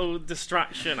 nice little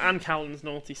distraction and Callan's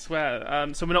naughty swear,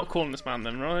 so we're not calling this man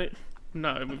then, right?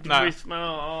 No.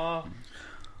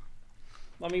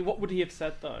 I mean, what would he have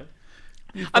said though?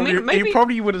 Maybe he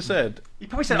probably would have said. He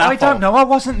probably said, "I don't know, I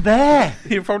wasn't there."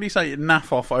 He'd probably say,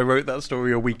 "Naff off! I wrote that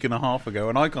story a week and a half ago,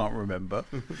 and I can't remember.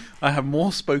 I have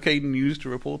more Spokane news to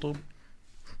report on."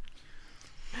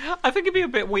 I think it'd be a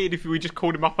bit weird if we just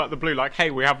called him up out of the blue, like,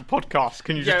 "Hey, we have a podcast.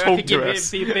 Can you just talk to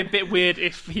us?" It'd be a bit weird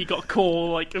if he got a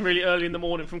call really early in the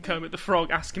morning from Kermit the Frog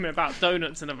asking him about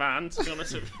donuts in a van. To be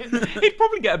honest with you, he'd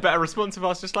probably get a better response if I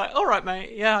was just like, "All right,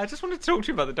 mate. Yeah, I just wanted to talk to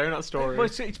you about the donut story." Well,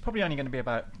 it's probably only going to be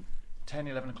about 10,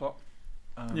 11 o'clock.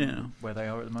 Where they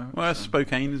are at the moment. Well,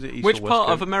 Spokane, is it? East Which or part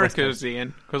West of America is he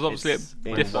in? Because obviously it's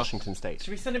it in Washington State.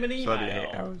 Should we send him an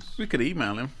email? We could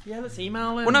email him. Yeah, let's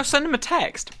email him. Well, no, send him a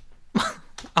text.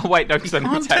 Oh wait, don't send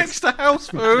him a text. Text a house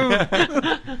phone. Drop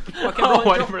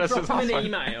him an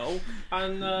email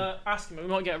and ask him. We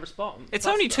might get a response. It's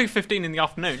only 2:15 in the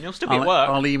afternoon. You'll still be at work.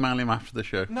 I'll email him after the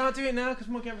show. No, do it now because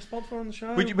we might get a response for on the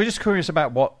show. We're just curious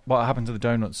about what happened to the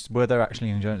donuts. Were there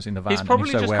actually any donuts in the van? He's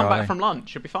probably just come back they? from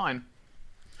lunch. He'll be fine.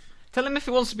 Tell him if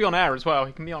he wants to be on air as well.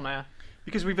 He can be on air.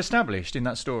 Because we've established in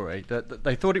that story that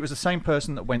they thought it was the same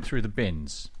person that went through the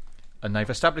bins. And they've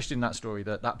established in that story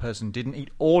that that person didn't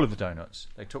eat all of the donuts.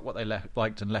 They took what they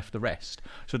liked and left the rest.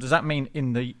 So does that mean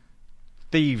in the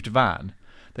thieved van,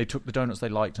 they took the donuts they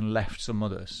liked and left some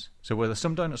others? So were there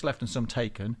some donuts left and some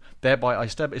taken, thereby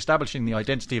establishing the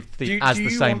identity of the thief as the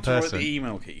same person? Do you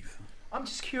want to write the email, Keith? I'm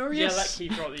just curious. Yeah, let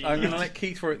Keith write the email. I'm going to let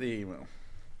Keith write the email.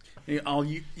 You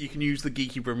can use the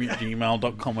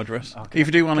geekybrummy@gmail.com address. If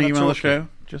you do want to email the show,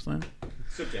 just then.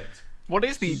 Subject. What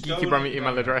is the Geeky Brummy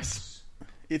email address?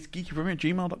 It's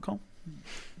geekybrummy@gmail.com.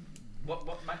 What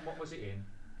was it in?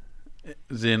 It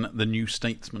was in The New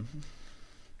Statesman.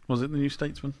 Was it The New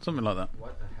Statesman? Something like that.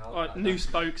 What the hell? New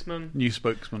Spokesman. New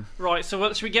Spokesman. Right,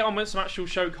 so should we get on with some actual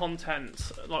show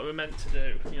content like we're meant to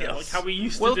do? You know, like how we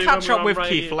used to we'll do. We'll catch when up we with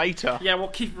Keith later. Yeah, well,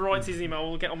 Keith writes his email.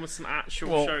 We'll get on with some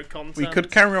actual show content. We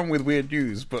could carry on with weird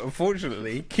news, but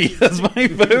unfortunately, Keith has my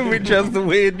phone, which has the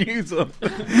weird news on.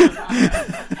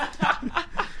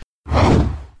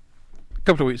 A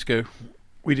couple of weeks ago,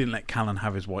 we didn't let Callan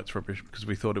have his White's Rubbish because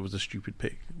we thought it was a stupid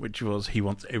pick, which was he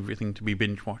wants everything to be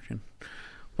binge watching.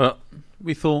 But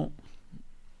we thought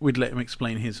we'd let him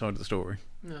explain his side of the story.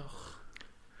 Ugh.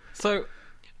 So,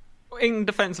 in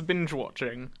defence of binge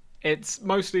watching, it's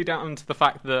mostly down to the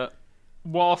fact that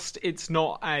whilst it's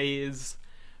not as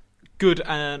good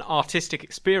an artistic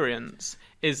experience,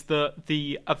 is that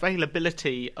the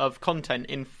availability of content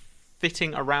in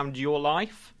fitting around your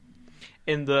life,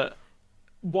 in that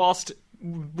whilst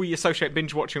we associate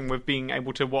binge watching with being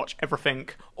able to watch everything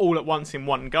all at once in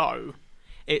one go,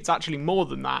 it's actually more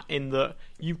than that, in that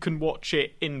you can watch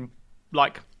it in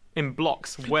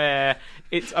blocks where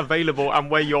it's available and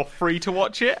where you're free to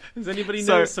watch it. Does anybody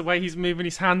notice the way he's moving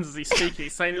his hands as he's speaking?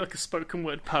 He's saying it like a spoken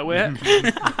word poet.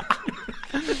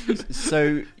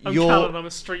 So I'm Callan, I'm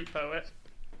a street poet.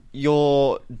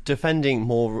 You're defending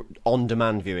more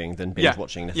on-demand viewing than binge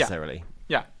watching necessarily.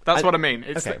 Yeah, that's what I mean.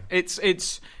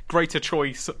 It's greater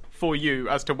choice for you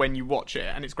as to when you watch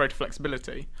it, and it's greater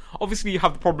flexibility. Obviously, you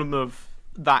have the problem of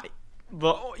that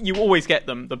you always get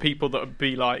them, the people that would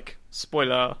be like,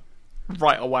 spoiler,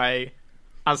 right away,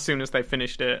 as soon as they've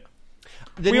finished it.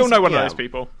 We all know one of those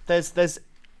people. There's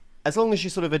as long as you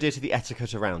sort of adhere to the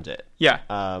etiquette around it. Yeah.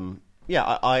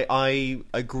 I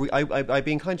agree. I'd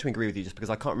be inclined to agree with you, just because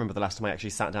I can't remember the last time I actually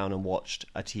sat down and watched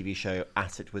a TV show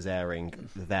as it was airing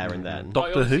there and then.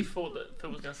 Doctor Who? I thought that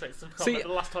Phil was going to say something. I can't remember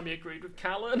the last time you agreed with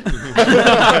Callan.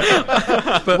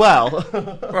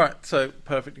 Right, so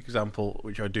perfect example,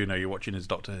 which I do know you're watching, is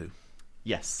Doctor Who.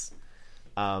 Yes.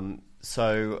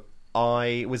 So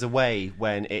I was away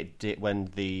when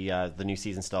the new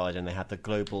season started and they had the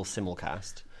global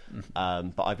simulcast.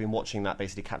 But I've been watching that,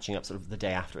 basically catching up sort of the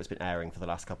day after it's been airing for the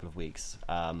last couple of weeks.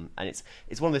 And it's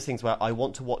one of those things where I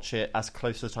want to watch it as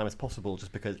close to the time as possible,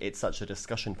 just because it's such a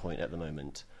discussion point at the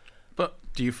moment. But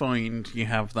do you find you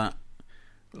have that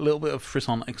little bit of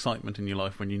frisson excitement in your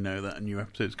life when you know that a new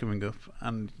episode's coming up,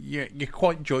 and you're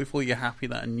quite joyful, you're happy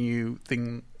that a new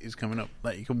thing is coming up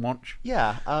that you can watch?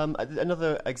 Yeah.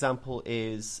 Another example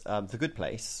is The Good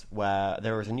Place, where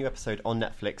there is a new episode on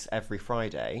Netflix every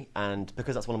Friday, and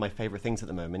because that's one of my favourite things at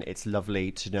the moment, it's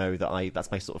lovely to know that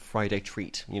that's my sort of Friday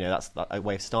treat. You know, that's a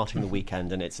way of starting the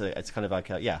weekend, and it's kind of like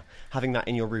having that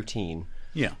in your routine.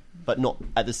 Yeah. But not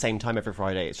at the same time every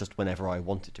Friday. It's just whenever I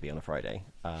want it to be on a Friday.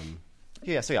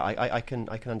 I can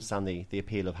understand the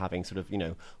appeal of having sort of, you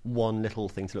know, one little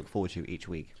thing to look forward to each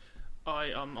week.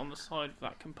 I am on the side of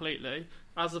that completely.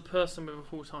 As a person with a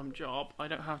full-time job, I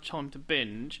don't have time to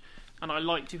binge, and I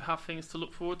like to have things to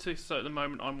look forward to. So at the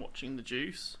moment, I'm watching The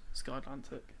Juice, Sky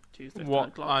Atlantic, Tuesday.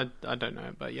 What? I don't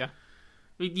know, but yeah.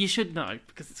 You should know,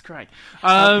 because it's great.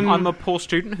 I'm a poor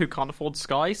student who can't afford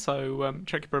Sky, so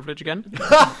check your privilege again.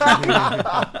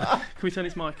 Can we turn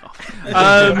his mic off?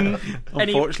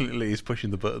 Unfortunately, he's pushing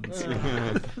the buttons.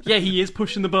 Yeah, he is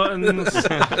pushing the buttons.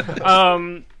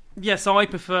 So I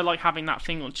prefer like having that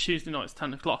thing on Tuesday nights,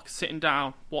 10 o'clock, sitting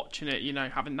down, watching it, you know,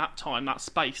 having that time, that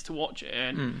space to watch it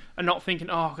in, and not thinking,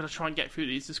 I've got to try and get through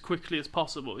these as quickly as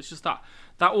possible. It's just that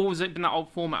always been that old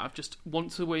format of just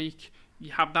once a week.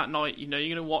 You have that night, you know,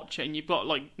 you're going to watch it, and you've got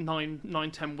like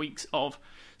 9-10 weeks of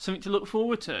something to look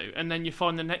forward to, and then you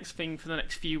find the next thing for the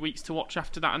next few weeks to watch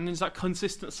after that, and there's that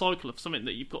consistent cycle of something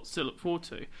that you've got to look forward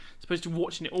to, as opposed to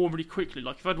watching it all really quickly.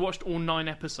 Like, if I'd watched all 9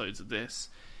 episodes of this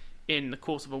in the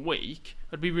course of a week,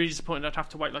 I'd be really disappointed. I'd have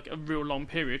to wait like a real long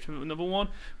period for another one,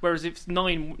 whereas if it's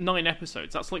nine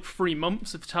episodes, that's like 3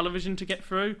 months of television to get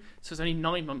through, so it's only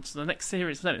 9 months to the next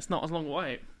series, then it's not as long a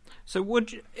wait. So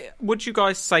would you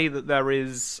guys say that there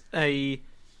is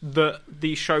that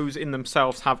these shows in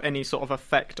themselves have any sort of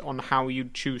effect on how you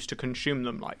choose to consume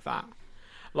them like that?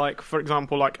 Like, for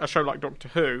example, like a show like Doctor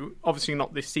Who, obviously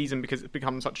not this season because it's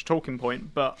become such a talking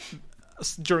point, but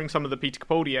during some of the Peter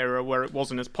Capaldi era where it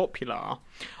wasn't as popular,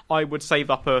 I would save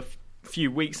up a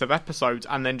few weeks of episodes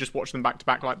and then just watch them back to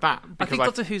back like that. I think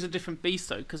Doctor Who's a different beast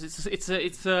though, because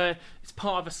it's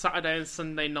part of a Saturday and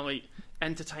Sunday night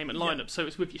entertainment lineup. So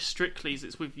it's with your Strickleys,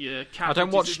 it's with your Cats. I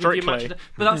don't watch Strictly.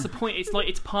 But that's the point. It's like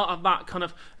it's part of that kind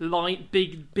of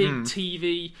big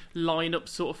TV lineup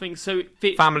sort of thing. So it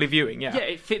fits family viewing. Yeah,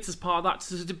 it fits as part of that.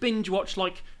 So to binge watch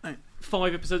like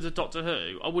 5 episodes of Doctor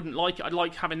Who, I wouldn't like it. I'd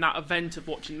like having that event of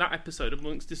watching that episode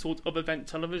amongst this sort of event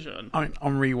television.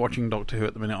 I'm rewatching Doctor Who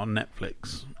at the minute on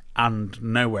Netflix, and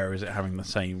nowhere is it having the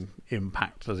same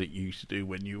impact as it used to do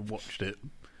when you watched it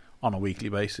on a weekly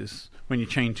basis. When you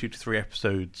change 2 to 3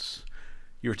 episodes,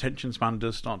 your attention span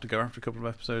does start to go after a couple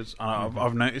of episodes.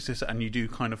 I've noticed this, and you do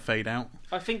kind of fade out.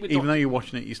 I think even though you're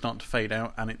watching it, you start to fade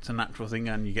out, and it's a natural thing,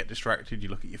 and you get distracted. You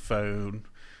look at your phone,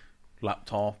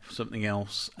 laptop, something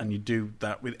else, and you do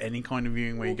that with any kind of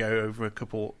viewing where you go over a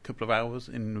couple of hours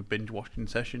in a binge watching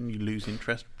session. You lose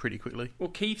interest pretty quickly. Well,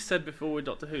 Keith said before with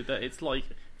Doctor Who that it's like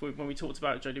when we talked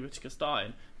about Jodie Whittaker's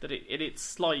dying, that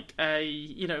it's like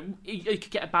you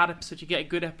could get a bad episode, you get a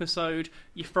good episode,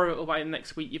 you throw it away, and the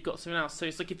next week you've got something else. So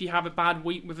it's like if you have a bad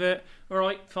week with it, all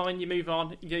right, fine, you move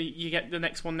on, you get the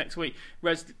next one next week.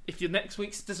 Whereas if your next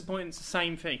week's disappointing, it's the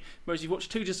same thing. Whereas you watch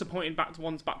 2 disappointing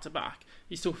ones back to back,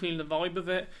 you're still feeling the vibe of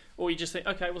it, or you just think,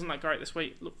 okay, it wasn't that great this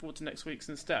week, look forward to next week's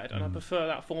instead. And I prefer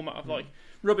that format of like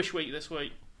rubbish week this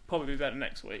week, probably better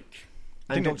next week.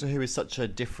 And Doctor Who is such a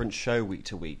different show week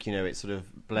to week. You know, it sort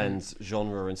of blends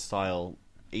genre and style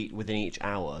within each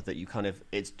hour that you kind of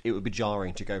it would be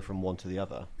jarring to go from one to the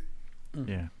other.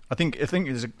 Yeah, I think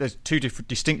there's 2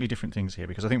 distinctly different things here,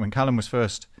 because I think when Callum was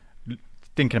first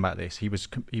thinking about this, he was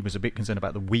a bit concerned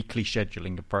about the weekly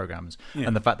scheduling of programs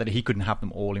and the fact that he couldn't have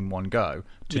them all in one go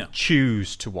to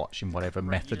choose to watch in whatever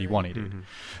method he wanted it.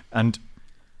 And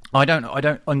I don't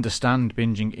understand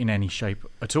binging in any shape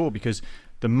at all, because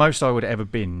the most I would ever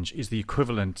binge is the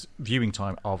equivalent viewing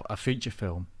time of a feature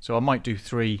film. So I might do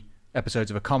 3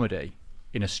 episodes of a comedy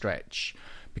in a stretch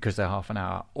because they're half an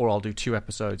hour, or I'll do 2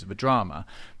 episodes of a drama.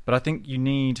 But I think you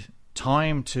need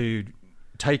time to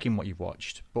take in what you've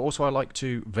watched. But also I like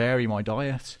to vary my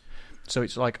diet. So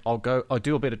it's like I'll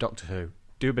do a bit of Doctor Who,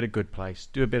 do a bit of Good Place,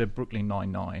 do a bit of Brooklyn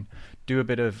Nine-Nine, do a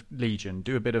bit of Legion,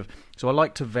 do a bit of... So I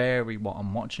like to vary what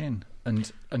I'm watching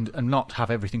and not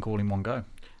have everything all in one go.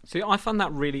 See, I find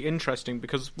that really interesting,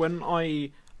 because when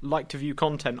I like to view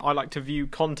content, I like to view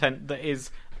content that is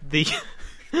the...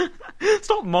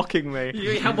 Stop mocking me.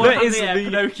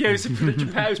 Pinocchio's and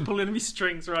Geppetto's pulling me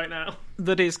strings right now.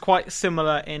 That is quite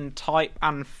similar in type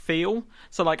and feel.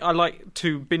 So, like, I like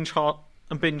to binge watch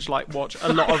a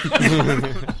lot of...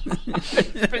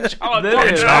 Binge hard.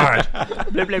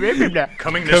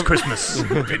 Coming this Christmas.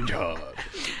 Binge hard.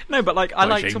 No, but like I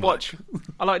like to watch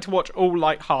all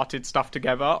light-hearted stuff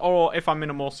together, or if I'm in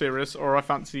a more serious, or I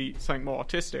fancy something more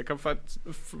artistic, I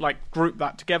group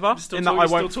that together. I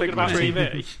won't think about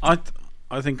TV. I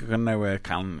think I can know where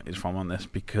Callan is from on this,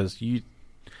 because you.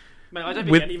 Mate, I don't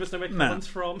think any of us know where Callan's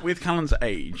from. With Callan's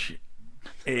age,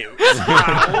 he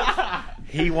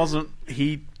wasn't.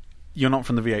 You're not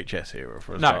from the VHS era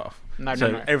for a start off. No.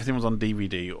 Everything was on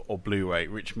DVD or Blu-ray,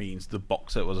 which means the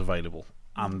box set was available.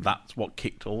 And that's what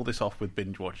kicked all this off with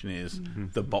binge watching is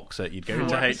the box set. You'd go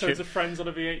into episodes of Friends on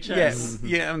a VHS.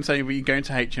 Yeah, and so you go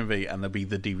into HMV and there'll be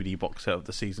the DVD box set of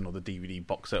the season, or the DVD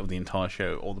box set of the entire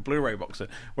show, or the Blu-ray box set.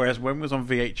 Whereas when it was on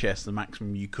VHS, the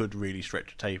maximum you could really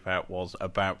stretch a tape out was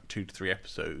about 2 to 3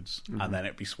 episodes, and then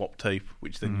it'd be swap tape,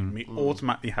 which then you'd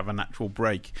automatically have a natural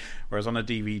break. Whereas on a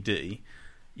DVD,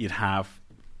 you'd have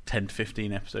 10 to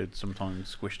 15 episodes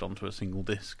sometimes squished onto a single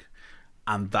disc.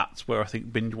 And that's where I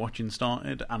think binge watching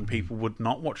started, and people would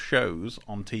not watch shows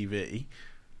on TV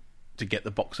to get the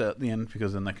box set at the end,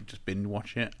 because then they could just binge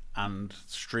watch it. And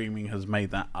streaming has made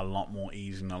that a lot more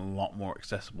easy and a lot more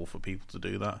accessible for people to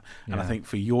do that. And I think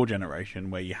for your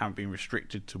generation, where you haven't been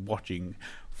restricted to watching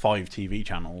 5 TV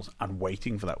channels and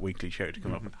waiting for that weekly show to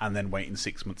come up, and then waiting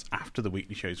 6 months after the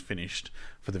weekly show's finished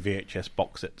for the VHS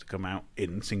box set to come out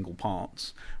in single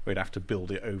parts, where you'd have to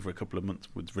build it over a couple of months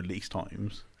with release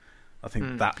times. I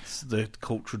think that's the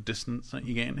cultural distance that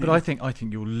you're getting here. But I think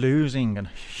you're losing a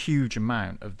huge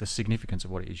amount of the significance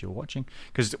of what it is you're watching.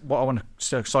 Because what I want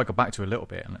to cycle back to a little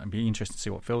bit, and I'd be interested to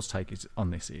see what Phil's take is on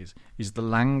this, is the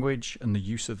language and the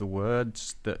use of the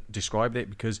words that describe it.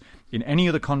 Because in any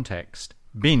other context,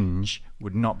 binge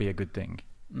would not be a good thing.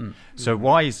 So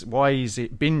why is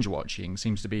it binge watching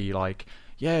seems to be like,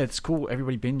 yeah, it's cool,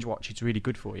 everybody binge watch, it's really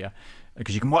good for you,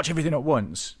 because you can watch everything at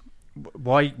once.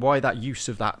 Why that use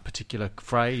of that particular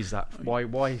phrase?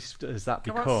 Why has that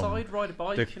become? Go outside, ride a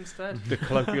bike instead. The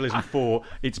colloquialism for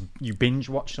you binge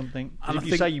watch something. And if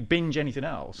you say you binge anything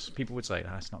else, people would say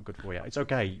that's not good for you. It's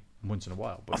okay. once in a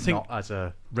while, but I think not as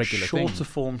a regular shorter thing.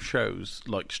 form shows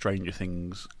like Stranger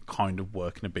Things kind of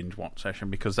work in a binge watch session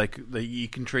because they you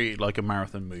can treat it like a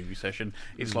marathon movie session.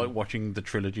 It's like watching the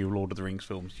trilogy of Lord of the Rings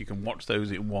films. You can watch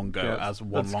those in one go as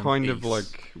one that's long kind piece. of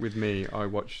like with me. I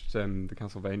watched the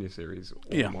Castlevania series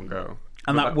all in one go.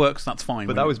 And that works, that's fine.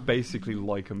 But that was basically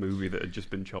like a movie that had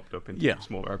just been chopped up into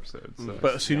smaller episodes. So.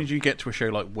 But as soon as you get to a show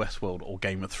like Westworld or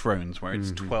Game of Thrones, where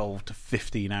it's 12 to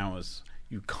 15 hours,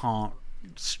 you can't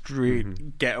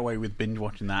get away with binge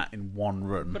watching that in one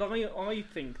run. But I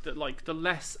think that like the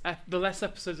less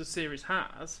episodes a series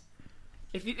has,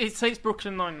 if it say it's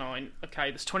Brooklyn Nine-Nine,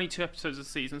 okay, there's 22 episodes a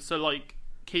season, so like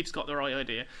Keith's got the right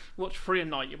idea. You watch 3 a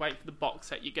night, you wait for the box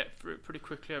set, you get through it pretty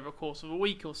quickly over the course of a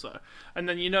week or so, and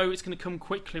then you know it's going to come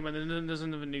quickly when there's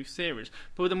another new series.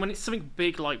 But then when it's something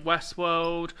big like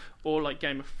Westworld or like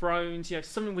Game of Thrones,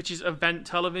 something which is event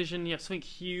television, something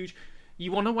huge,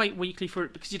 you want to wait weekly for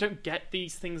it because you don't get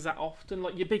these things that often.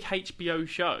 Like your big HBO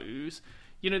shows,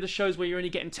 the shows where you're only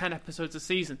getting 10 episodes a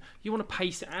season, you want to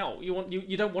pace it out. You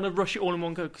don't want to rush it all in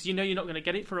one go because you're not going to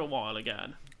get it for a while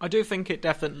again. I do think it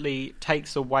definitely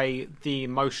takes away the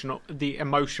emotional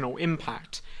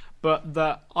impact, but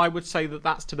that I would say that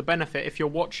that's to the benefit if you're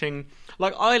watching.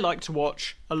 Like I like to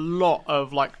watch a lot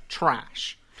of like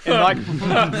trash.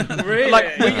 Really?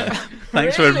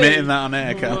 Thanks for admitting that on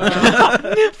air, Cal.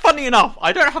 Funny enough,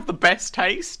 I don't have the best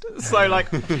taste, so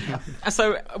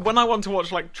when I want to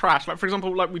watch like trash, like for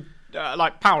example, like we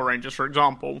like Power Rangers, for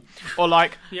example, or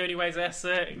like The Only Way's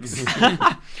Essex.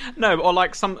 No, or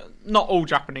like some not all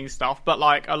Japanese stuff, but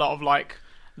like a lot of like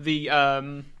the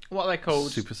what are they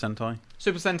called? Super Sentai,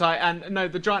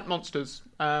 and the giant monsters.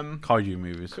 Kaiju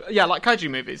movies. Yeah, like kaiju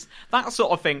movies. That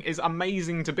sort of thing is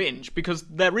amazing to binge because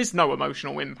there is no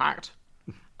emotional impact.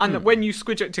 And when you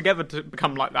squidge it together to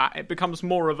become like that, it becomes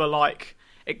more of a like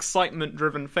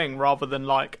excitement-driven thing rather than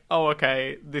like, oh,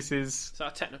 okay, this is... So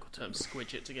our technical term,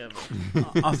 squidge it together.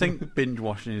 I think binge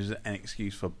watching is an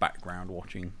excuse for background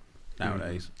watching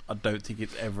nowadays. I don't think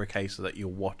it's ever a case that you'll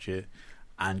watch it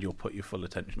and you'll put your full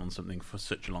attention on something for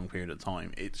such a long period of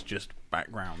time. It's just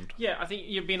background. Yeah, I think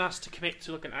you've been asked to commit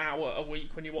to like an hour a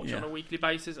week when you watch it on a weekly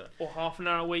basis, or half an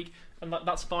hour a week, and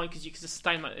that's fine because you can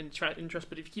sustain that interest.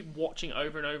 But if you keep watching it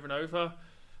over and over and over,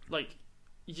 like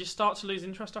you just start to lose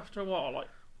interest after a while. Like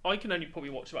I can only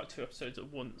probably watch about 2 episodes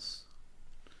at once.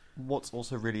 What's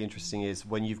also really interesting is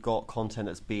when you've got content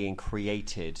that's being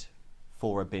created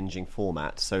for a binging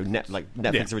format, so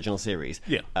Netflix original series.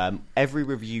 Every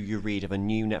review you read of a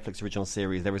new Netflix original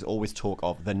series, there is always talk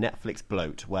of the Netflix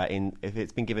bloat, wherein if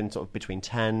it's been given sort of between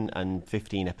 10 and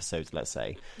 15 episodes, let's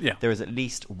say, there is at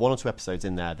least 1 or 2 episodes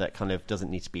in there that kind of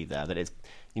doesn't need to be there, that it's,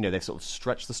 they've sort of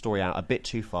stretched the story out a bit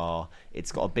too far,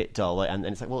 it's got a bit dull, and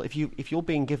it's like, well, if you're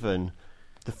being given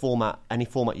the format, any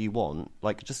format you want,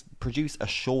 like just produce a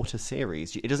shorter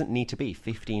series. It doesn't need to be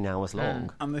 15 hours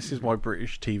long. And this is why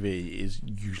British TV is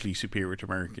usually superior to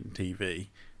American TV,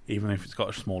 even if it's got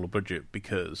a smaller budget,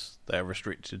 because they're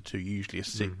restricted to usually a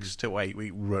 6 to 8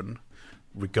 week run,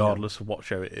 regardless of what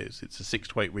show it is. It's a 6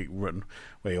 to 8 week run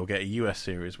where you'll get a US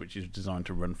series which is designed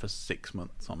to run for 6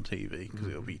 months on TV, because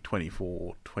it'll be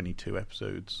 24, 22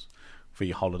 episodes for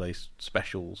your holiday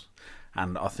specials.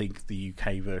 And I think the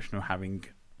UK version of having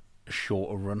a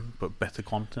shorter run but better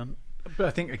content. But I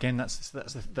think again that's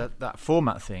that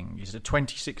format thing is a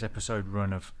 26 episode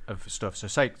run of stuff. So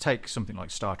take something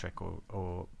like Star Trek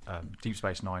or Deep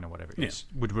Space Nine or whatever it is,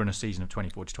 would run a season of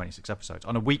 24 to 26 episodes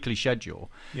on a weekly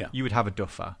schedule. You would have a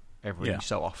duffer every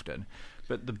so often,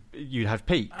 but you'd have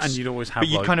peaks, and you'd always have. But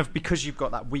you kind of, because you've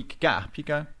got that week gap, you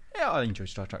go, yeah, I enjoyed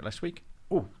Star Trek last week.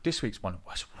 Oh, this week's one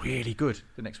was really good.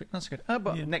 The next week, that's good.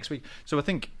 But next week. So I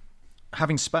think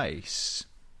having space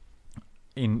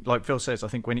in, like Phil says, I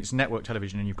think when it's network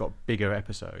television and you've got bigger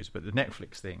episodes, but the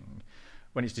Netflix thing,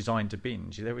 when it's designed to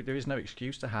binge, there is no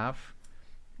excuse to have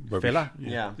filler.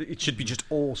 It should be just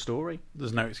all story.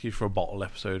 There's no excuse for a bottle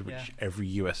episode, which every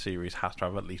US series has to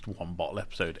have at least one bottle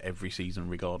episode every season,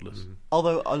 regardless.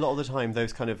 Although a lot of the time,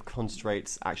 those kind of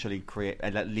constraints actually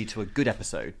lead to a good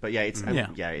episode. But it's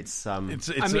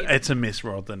a miss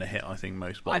rather than a hit. I think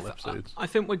most bottle episodes. I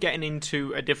think we're getting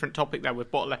into a different topic there with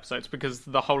bottle episodes, because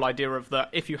the whole idea of that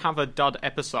if you have a dud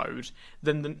episode,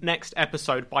 then the next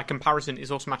episode by comparison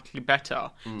is automatically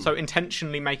better. So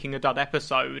intentionally making a dud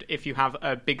episode, if you have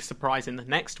a big surprise in the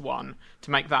next one, to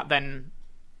make that then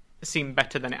seem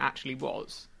better than it actually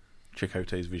was.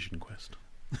 Chakotay's Vision Quest.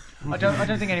 I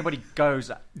don't think anybody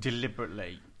goes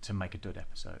deliberately to make a dud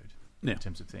episode in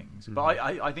terms of things. But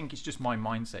I think it's just my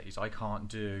mindset is I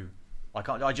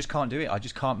just can't do it. I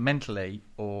just can't mentally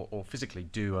or physically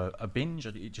do a binge.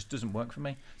 It just doesn't work for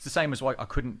me. It's the same as why I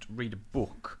couldn't read a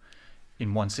book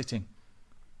in one sitting.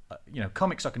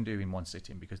 Comics I can do in one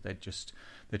sitting because they're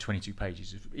 22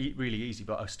 pages. It's really easy,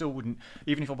 but I still wouldn't,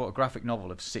 even if I bought a graphic novel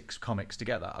of 6 comics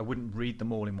together, I wouldn't read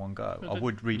them all in one go. I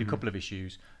would read a couple of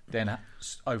issues, then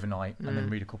overnight, and then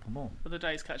read a couple more. But the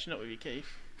day's catching up with you, Keith.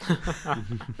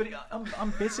 But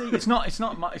I'm busy. It's not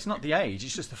the age.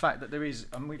 It's just the fact that there is.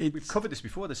 And we've covered this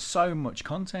before. There's so much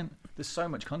content.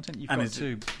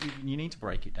 You need to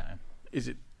break it down. Is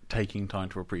it taking time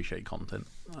to appreciate content?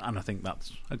 And I think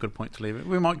that's a good point to leave it.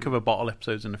 We might cover bottle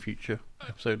episodes in a future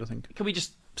episode, I think. Can we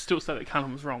just still say that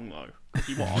Callum was wrong, though? If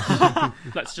he was.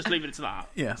 Let's just leave it to that.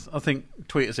 Yes, I think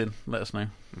tweet us in, let us know.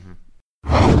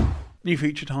 Mm-hmm. New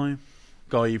feature time.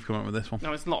 Guy, you've come up with this one.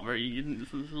 No, it's not very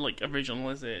original,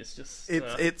 is it? It's just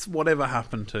it's whatever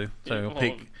happened to. So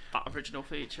pick that original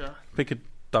feature. Pick a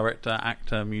director,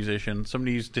 actor, musician,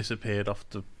 somebody who's disappeared off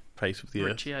the face of the earth.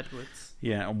 Richie Edwards.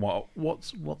 Yeah, and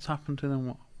what's happened to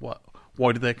them?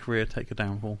 Why did their career take a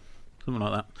downfall? Something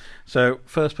like that. So,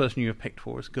 first person you have picked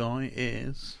for us, Guy,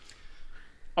 is...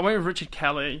 I went with Richard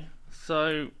Kelly.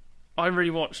 So, I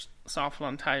rewatched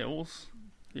Southland Tales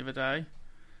the other day.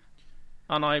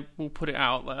 And I will put it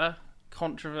out there.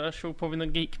 Controversial, probably in the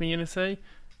geek community.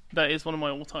 That is one of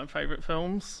my all-time favourite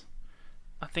films.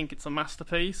 I think it's a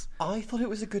masterpiece. I thought it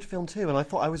was a good film too, and I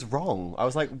thought I was wrong. I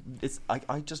was like,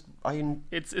 I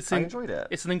enjoyed it.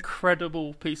 It's an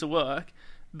incredible piece of work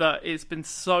that has been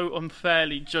so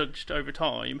unfairly judged over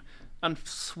time and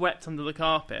swept under the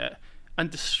carpet and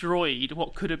destroyed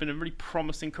what could have been a really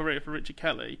promising career for Richard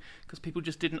Kelly because people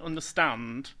just didn't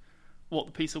understand what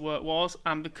the piece of work was,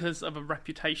 and because of a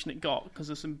reputation it got because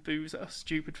of some booze at a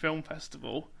stupid film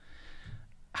festival.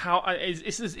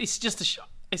 It's just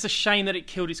it's a shame that it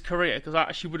killed his career because I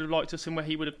actually would have liked to have seen where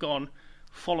he would have gone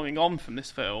following on from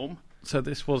this film. So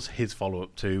this was his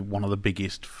follow-up to one of the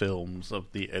biggest films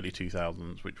of the early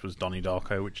 2000s, which was Donnie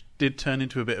Darko, which did turn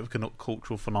into a bit of a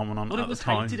cultural phenomenon at the time. It was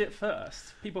hated at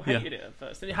first. People hated it at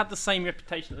first. And it had the same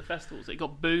reputation at the festivals. It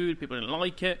got booed, people didn't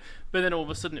like it, but then all of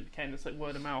a sudden it became this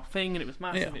word-of-mouth thing, and it was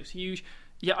massive, it was huge.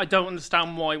 Yeah, I don't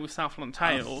understand why with Southland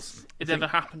Tales it ever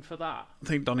happened for that. I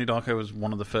think Donnie Darko was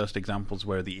one of the first examples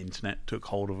where the internet took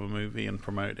hold of a movie and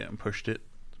promoted it and pushed it.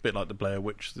 A bit like the Blair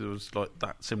Witch, there was like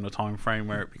that similar time frame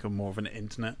where it became more of an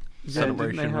internet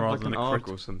celebration didn't they have rather than an a arc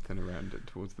or something around it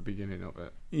towards the beginning of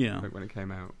it. Yeah, like when it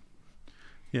came out.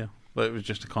 Yeah, but it was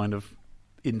just a kind of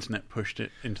internet pushed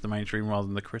it into the mainstream rather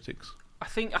than the critics. I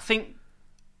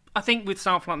think with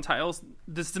Southland Tales,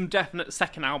 there's some definite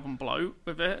second album bloat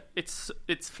with it. It's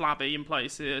flabby in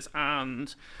places,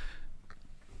 and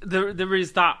there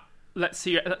is that. Let's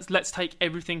take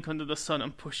everything under the sun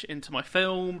and push it into my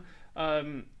film.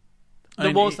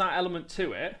 There was that element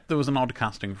to it. There was an odd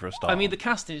casting for a start. I mean, the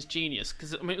casting is genius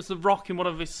because it was The Rock in one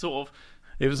of his sort of.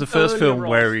 It was the first film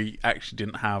where he actually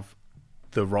didn't have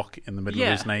The Rock in the middle of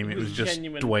his name. It was just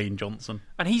genuine. Dwayne Johnson,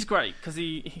 and he's great because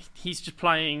he's just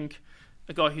playing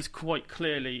a guy who's quite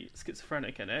clearly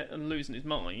schizophrenic in it and losing his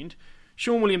mind.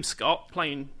 Sean William Scott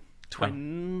playing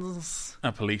twins.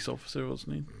 A police officer,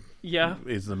 wasn't he? Yeah.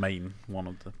 Is the main one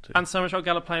of the two. And Sarah Michelle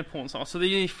Gellar playing porn star. So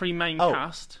the three main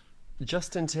cast.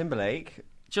 Justin Timberlake.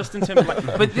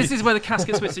 But this is where the cast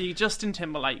gets weird. So Justin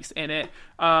Timberlake's in it.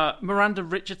 Miranda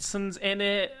Richardson's in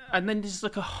it. And then there's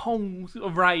like a whole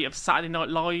array of Saturday Night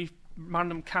Live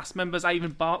random cast members.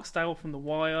 Avon Barksdale from The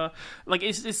Wire. Like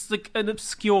it's like an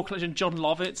obscure collection. John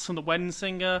Lovitz from The Wedding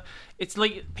Singer. It's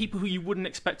like people who you wouldn't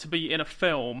expect to be in a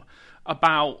film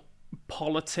about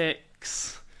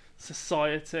politics,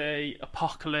 society,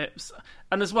 apocalypse,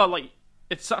 and as well, like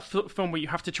it's that film where you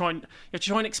have to try and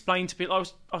explain to people. I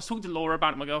was talking to Laura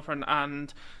about it, my girlfriend,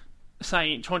 and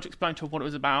trying to explain to her what it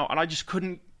was about, and I just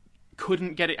couldn't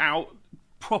get it out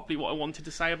properly what I wanted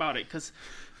to say about it because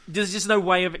there's just no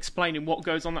way of explaining what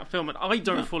goes on that film, and I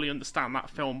don't fully understand that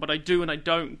film, but I do and I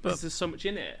don't because there's so much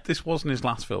in it. This wasn't his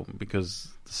last film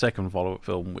because the second follow-up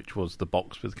film, which was The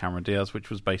Box with Cameron Diaz, which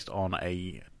was based on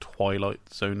a Twilight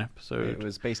Zone episode. It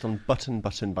was based on Button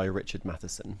by Richard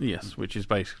Matheson. Yes, which is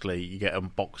basically you get a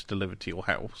box delivered to your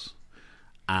house,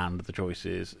 and the choice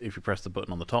is if you press the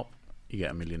button on the top, you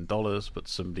get $1 million, but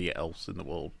somebody else in the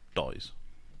world dies.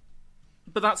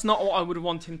 But that's not what I would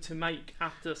want him to make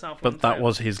after Southland. But that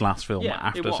was his last film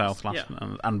after Southland,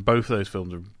 and both of those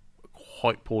films are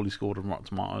quite poorly scored on Rotten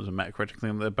Tomatoes and Metacritic. I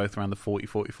think they're both around the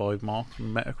 40-45 mark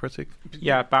on Metacritic.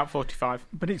 Yeah, about 45.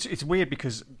 But it's weird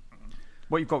because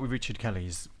what you've got with Richard Kelly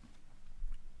is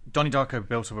Donnie Darko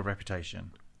built up a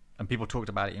reputation, and people talked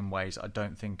about it in ways I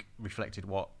don't think reflected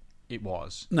what it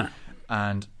was. No,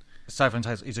 and Southland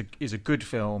Tales is a good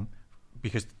film,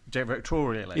 because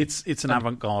directorially, it's an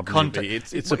avant-garde movie.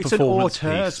 It's a performance an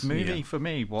auteurs piece, movie for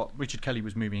me. What Richard Kelly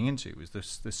was moving into was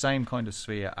the same kind of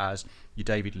sphere as your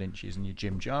David Lynch's and your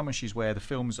Jim Jarmusch's, where the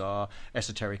films are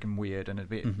esoteric and weird and a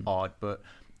bit odd, but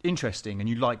interesting, and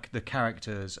you like the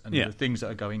characters and the things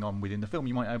that are going on within the film.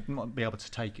 You might not be able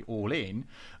to take it all in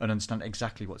and understand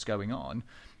exactly what's going on,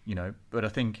 but I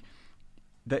think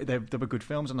they were good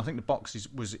films, and I think The Box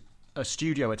was a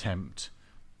studio attempt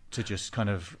to just kind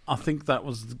of... I think that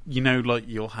was, like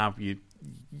you'll have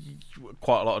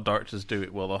quite a lot of directors do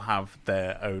it. Well, they'll have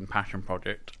their own passion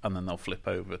project, and then they'll flip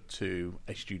over to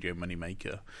a studio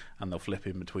moneymaker, and they'll flip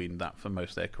in between that for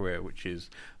most of their career, which is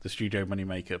the studio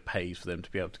moneymaker pays for them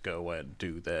to be able to go away and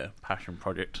do their passion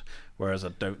project. Whereas I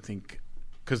don't think,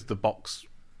 because The Box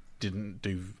didn't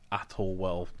do at all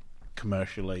well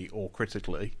commercially or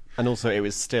critically, and also it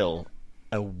was still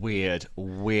a weird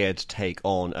take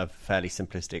on a fairly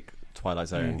simplistic Twilight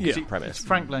Zone premise.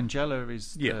 Frank Langella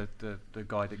is the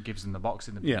guy that gives them the box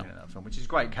in the beginning of that film, which is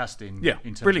great casting. Yeah, in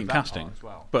terms brilliant of that casting part as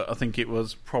well. But I think it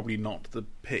was probably not the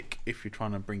pick if you're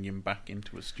trying to bring him back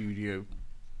into a studio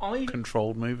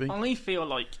controlled movie. I feel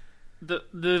like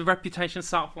the reputation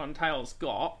Southland Tales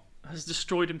got has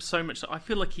destroyed him so much that I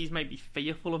feel like he's maybe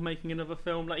fearful of making another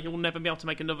film. Like, he'll never be able to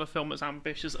make another film as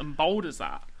ambitious and bold as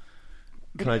that.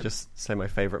 Can I just say my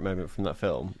favourite moment from that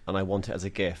film? And I want it as a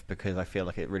GIF because I feel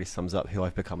like it really sums up who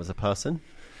I've become as a person.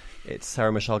 It's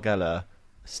Sarah Michelle gellar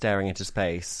staring into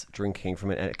space, drinking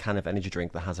from a can of energy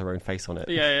drink that has her own face on it.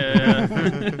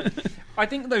 Yeah. I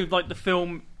think, though, like, the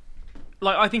film...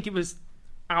 Like, I think it was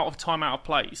out of time, out of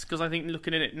place, because I think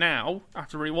looking at it now,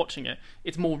 after rewatching it,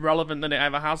 it's more relevant than it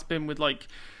ever has been with, like...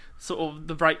 sort of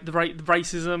the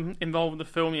racism involved in the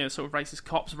film, sort of racist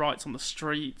cops' rights on the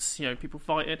streets, people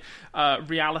fighting,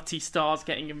 reality stars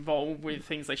getting involved with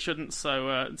things they shouldn't.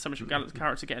 So, Sarah Michelle Gellar's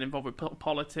character getting involved with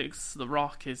politics. The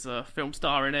Rock is a film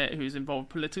star in it who's involved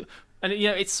with political, and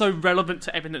it's so relevant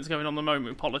to everything that's going on at the moment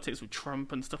with politics, with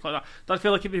Trump and stuff like that. That I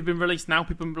feel like if it had been released now,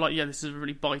 people would be like, this is a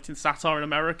really biting satire in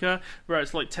America.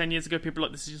 Whereas like 10 years ago, people were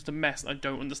like, this is just a mess. I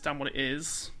don't understand what it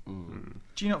is.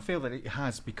 Do you not feel that it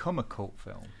has become a cult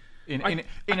film? I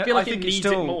feel like it needs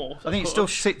it more. I think it still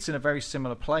sits in a very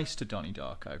similar place to Donnie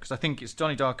Darko, because I think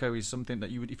Donnie Darko is something that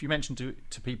you would, if you mention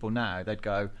to people now, they'd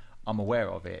go, "I'm aware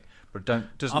of it," but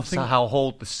doesn't somehow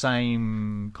hold the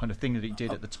same kind of thing that it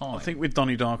did at the time. I think with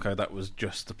Donnie Darko, that was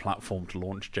just the platform to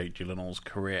launch Jake Gyllenhaal's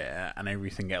career, and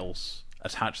everything else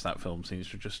attached to that film seems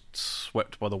to have just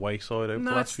swept by the wayside over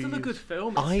the last few years. No, it's still a good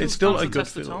film. It's still a good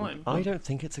film. I don't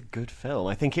think it's a good film.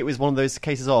 I think it was one of those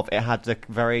cases of it had a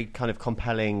very kind of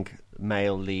compelling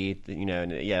male lead,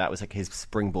 and that was like his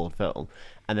springboard film,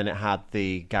 and then it had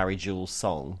the Gary Jules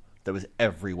song that was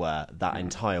everywhere that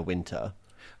entire winter.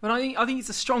 But I think it's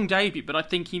a strong debut, but I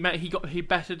think he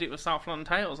bettered it with Southland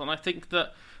Tales, and I think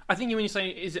when you say,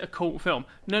 is it a cult film?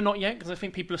 No, not yet, because I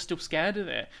think people are still scared of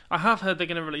it. I have heard they're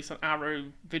going to release an Arrow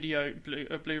video,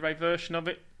 a Blu-ray version of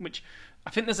it, which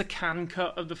I think there's a can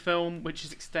cut of the film, which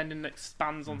is extending and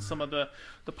expands on some of the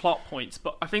plot points.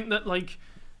 But I think that, like,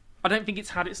 I don't think it's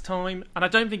had its time, and I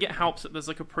don't think it helps that there's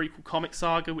like a prequel comic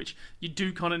saga, which you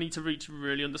do kind of need to read to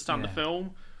really understand the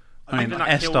film. I mean,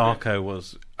 S. Darko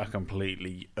was a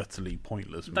completely, utterly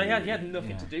pointless movie. He had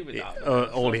nothing to do with that.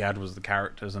 All he had was the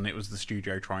characters, and it was the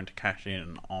studio trying to cash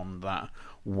in on that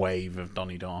wave of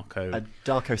Donnie Darko. A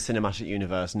Darko cinematic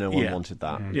universe, no one wanted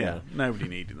that. Yeah, nobody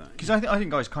needed that. Because I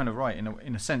think Guy's kind of right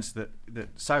in a sense that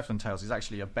Southland Tales is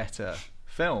actually a better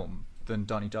film than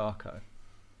Donnie Darko.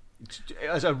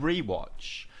 As a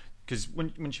rewatch, because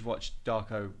once you've watched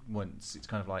Darko once, it's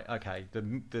kind of like, okay,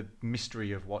 the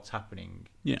mystery of what's happening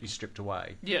is stripped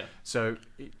away. Yeah. So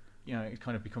it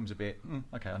kind of becomes a bit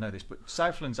okay, I know this, but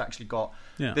Southland's actually got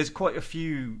there's quite a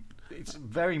few. It's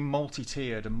very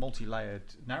multi-tiered and multi-layered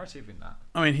narrative in that.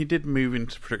 I mean, he did move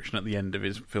into production at the end of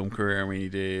his film career. I mean, he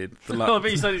did. But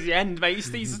he said it's the end, mate.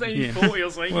 He's only 40 or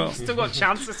something. Well, he's still got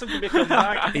chances to come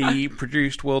back. He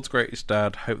produced World's Greatest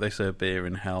Dad, Hope They Serve Beer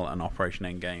in Hell, and Operation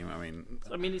Endgame.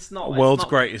 I mean, it's not. World's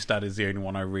Greatest Dad is the only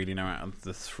one I really know out of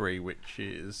the three, which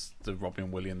is the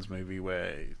Robin Williams movie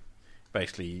where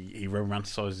basically he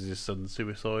romanticises his son's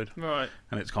suicide. Right.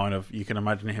 And it's kind of, you can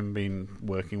imagine him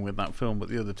working with that film, but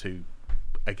the other two,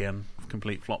 again,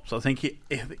 complete flops. I think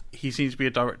he seems to be a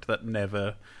director that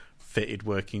never fitted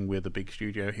working with a big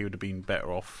studio. He would have been better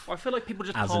off I feel like people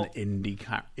just as an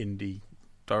indie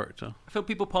director. I feel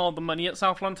people piled the money at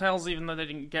Southland Tales even though they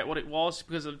didn't get what it was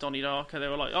because of Donnie Darko. They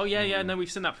were like, oh yeah, no,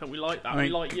 we've seen that film, we like that, we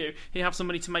like you. He have some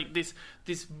money to make this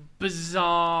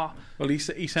bizarre. Well, he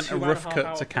sent a rough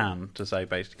cut to Cannes to say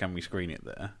basically, can we screen it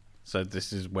there? So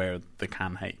this is where the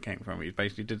Cannes hate came from. He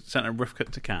basically sent a rough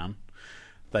cut to Cannes,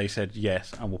 they said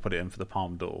yes, and we'll put it in for the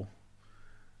Palme d'Or.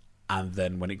 And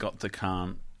then when it got to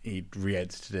Cannes, he'd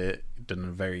re-edited it, done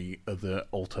a very other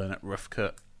alternate rough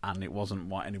cut, and it wasn't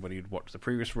what anybody who'd watched the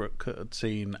previous rough cut had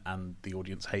seen, and the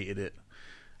audience hated it.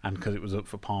 And because it was up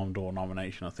for Palme d'Or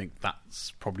nomination, I think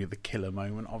that's probably the killer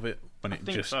moment of it. When it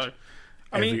just, so.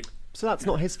 So that's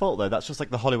not his fault, though. That's just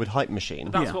like the Hollywood hype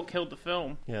machine. That's what killed the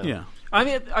film. Yeah. I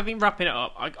mean, wrapping it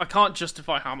up, I can't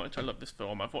justify how much I love this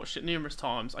film. I've watched it numerous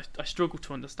times. I struggle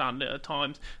to understand it at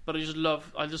times, but I just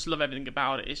love everything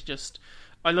about it. It's just,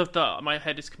 I love that my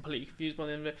head is completely confused by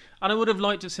the end of it. And I would have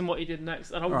liked to have seen what he did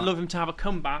next, and I would love him to have a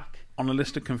comeback. On a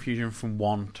list of confusion from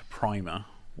 1 to Primer,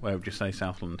 where would you say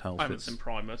Southland Tales? I haven't seen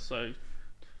Primer, so...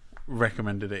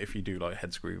 Recommended it if you do like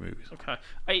head screw movies. Okay,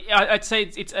 I'd say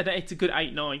it's a good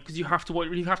 8-9 because you have to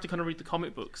kind of read the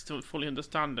comic books to fully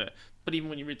understand it. But even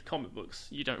when you read the comic books,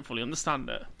 you don't fully understand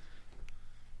it.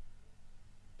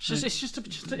 It's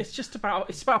just about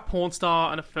a porn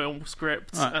star and a film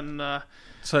script and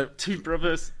so 2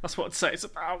 brothers. That's what I'd say it's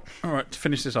about. All right, to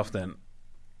finish this off then.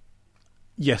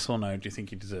 Yes or no? Do you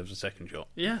think he deserves a second shot?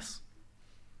 Yes.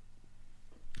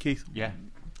 Keith? Yeah.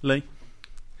 Lee?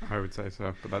 I would say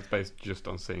so, but that's based just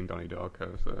on seeing Donnie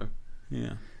Darko, so...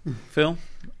 Yeah. Phil?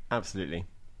 Absolutely.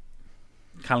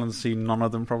 Callum's seen none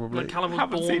of them, probably. Callum was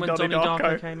born when Donnie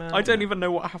Darko came out. I don't even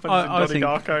know what happened in Donnie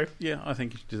Darko. Yeah, I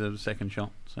think he deserves a second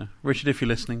shot. So, Richard, if you're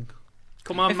listening,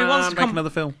 come on, make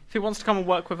another film. If he wants to come and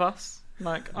work with us,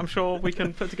 I'm sure we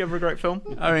can put together a great film.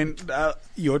 I mean,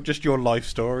 your life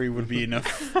story would be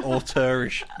enough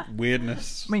auteurish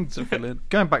weirdness to fill in.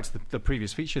 Going back to the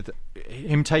previous feature,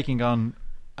 him taking on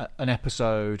an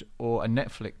episode or a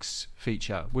Netflix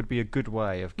feature would be a good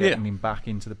way of getting him back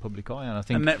into the public eye. And I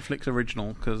think a Netflix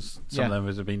original, because some of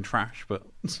those have been trash, but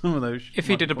some of those. If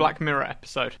he did a Black Mirror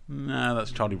episode, no,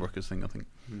 that's Charlie Brooker's thing, I think.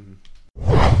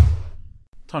 Mm-hmm.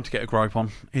 Time to get a gripe on.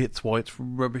 It's why it's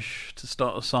rubbish to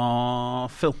start us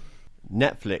off. Phil.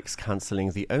 Netflix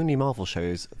cancelling the only Marvel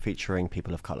shows featuring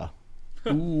people of colour.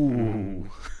 Ooh,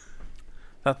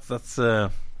 that's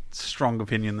a strong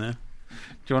opinion there.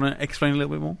 Do you want to explain a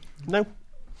little bit more? No.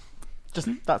 Just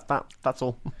that's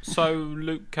all. So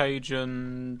Luke Cage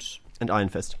and Iron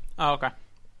Fist. Oh, okay.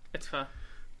 It's fair.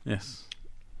 Yes.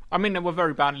 I mean, they were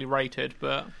very badly rated,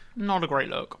 but not a great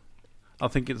look. I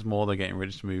think it's more they're getting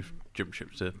ready to jump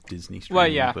ship to Disney streaming. Well,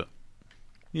 yeah. But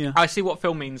yeah. I see what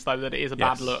Phil means, though, that it is a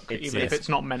bad look, even if it's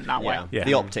not meant that way. Yeah.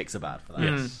 The optics are bad for that.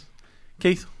 Yes.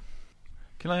 Keith?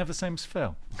 Can I have the same as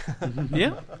Phil?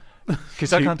 Yeah.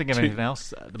 Because I can't think of anything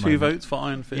else at the moment. 2 votes for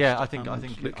Iron Fist. Yeah, I think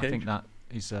that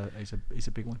is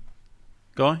a big one.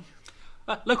 Guy?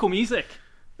 Local music.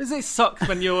 It sucks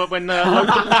when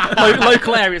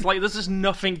local areas, like, there's just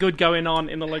nothing good going on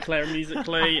in the local area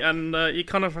musically, and you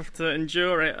kind of have to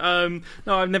endure it.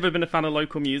 No, I've never been a fan of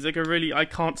local music. I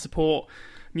can't support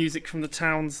music from the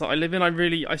towns that I live in.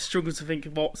 I struggle to think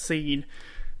of what scene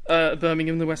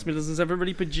Birmingham and the West Midlands has ever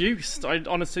really produced. I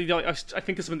honestly, I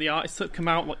think of some of the artists that come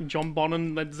out, like John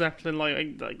Bonham, Led Zeppelin,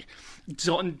 like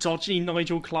dodgy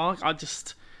Nigel Clark.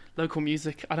 Local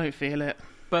music, I don't feel it.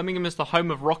 Birmingham is the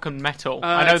home of rock and metal.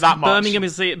 I know that much.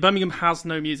 Birmingham has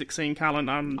no music scene, Callan.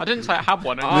 I didn't say it had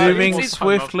one. Moving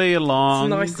swiftly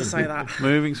along. It's nice to say that.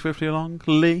 Moving swiftly along.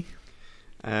 Lee?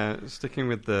 Sticking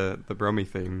with the Brummy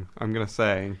theme, I'm going to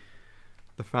say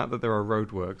the fact that there are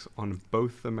roadworks on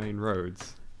both the main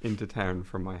roads into town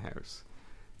from my house.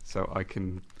 So it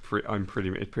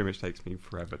pretty much takes me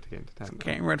forever to get into town.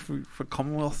 Getting ready for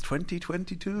Commonwealth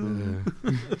 2022.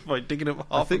 By digging up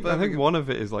I think one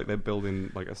of it is like they're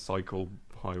building like a cycle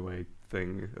highway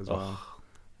thing as well.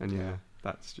 And yeah,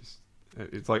 that's just,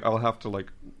 it's like I'll have to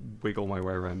like wiggle my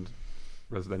way around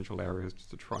residential areas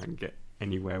just to try and get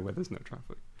anywhere where there's no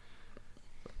traffic.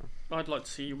 I'd like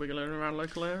to see you wiggling around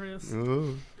local areas.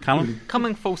 Callum?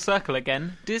 Coming full circle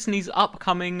again, Disney's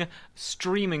upcoming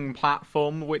streaming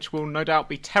platform, which will no doubt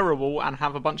be terrible and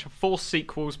have a bunch of forced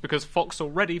sequels because Fox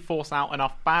already force out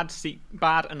enough bad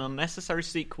and unnecessary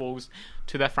sequels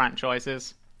to their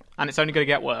franchises. And it's only going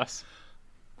to get worse.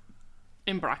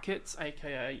 In brackets,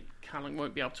 aka Callum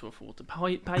won't be able to afford to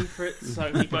pay for it, so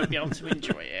he won't be able to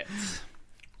enjoy it.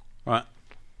 Right.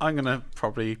 I'm going to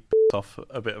probably off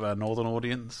a bit of our northern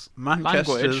audience.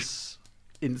 Manchester's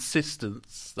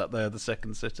insistence that they're the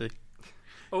second city.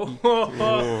 I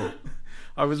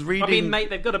was reading... I mean, mate,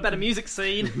 they've got a better music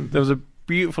scene. There was a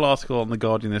beautiful article on The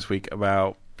Guardian this week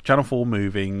about Channel 4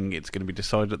 moving, it's going to be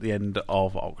decided at the end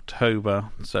of October,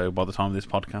 so by the time this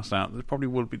podcast's out, it probably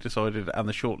will be decided, and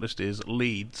the shortlist is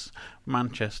Leeds,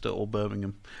 Manchester or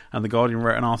Birmingham. And The Guardian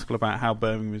wrote an article about how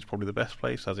Birmingham is probably the best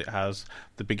place, as it has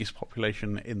the biggest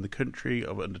population in the country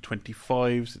of under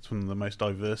 25s. It's one of the most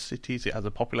diverse cities. It has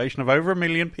a population of over 1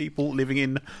 million people living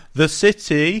in the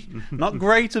city, not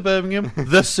Greater Birmingham,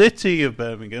 the city of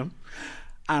Birmingham.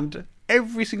 And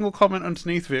every single comment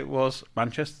underneath of it was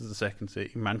Manchester's the second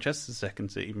city, Manchester's the second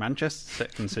city, Manchester's the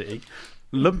second city.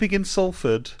 Lumping in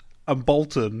Salford and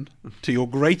Bolton to your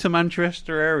Greater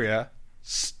Manchester area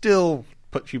still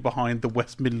puts you behind the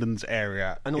West Midlands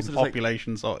area and in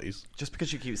population size. Just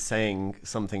because you keep saying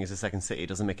something is a second city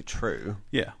doesn't make it true.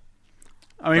 Yeah.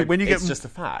 I mean, when you it's just a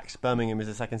fact. Birmingham is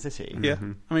a second city. Yeah.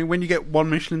 I mean, when you get one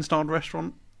Michelin-starred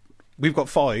restaurant, we've got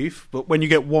 5, but when you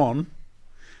get one,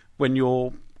 when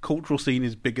your cultural scene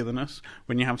is bigger than us,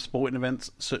 when you have sporting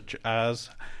events such as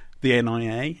the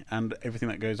NIA and everything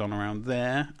that goes on around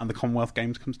there, and the Commonwealth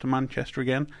Games comes to Manchester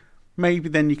again, maybe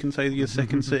then you can say you're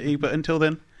second city, but until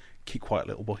then, keep quiet,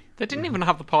 little boy. They didn't even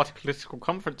have the party political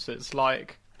conferences.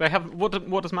 Like, they have.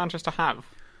 What does Manchester have?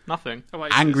 Nothing.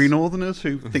 Angry Northerners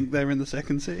who think they're in the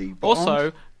second city.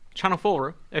 Also, Channel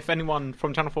 4, if anyone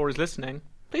from Channel 4 is listening,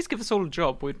 please give us all a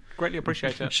job. We'd greatly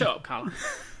appreciate it. Shut up, Callum.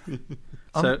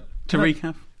 So, to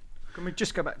recap. Can we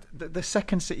just go back to the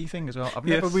second city thing as well? I've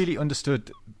never really understood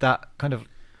that kind of...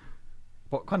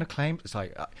 What kind of claim? It's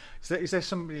like, is there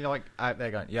somebody like out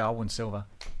there going, yeah, I won silver.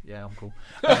 Yeah, I'm cool.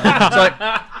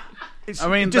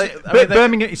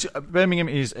 Birmingham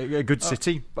is a good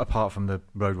city, apart from the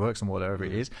roadworks and whatever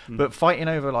it is. But fighting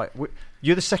over, like,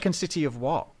 you're the second city of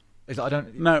what?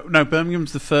 No,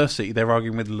 Birmingham's the first city. They're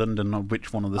arguing with London on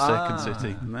which one of the second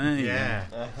city. There you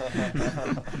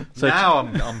go. So now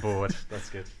I'm on board. That's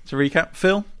good. To recap,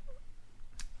 Phil?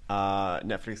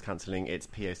 Netflix cancelling its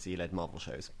POC-led Marvel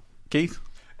shows. Keith?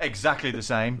 Exactly the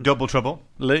same. Double Trouble.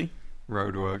 Lee?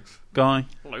 Roadworks. Guy?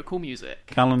 Local music.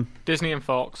 Callum? Disney and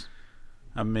Fox.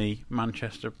 And me,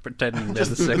 Manchester, pretending they're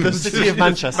the second the city of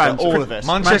Manchester, all of it.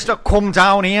 Manchester, come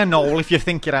down here, Noel, if you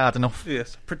think you're hard enough.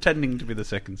 Yes, pretending to be the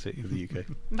second city of the UK.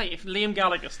 Mate, if Liam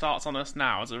Gallagher starts on us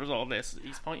now as a result of this,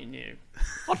 he's fighting you.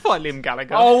 I'd fight Liam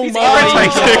Gallagher. Oh he's my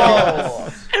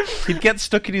God! He'd get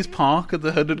stuck in his park, and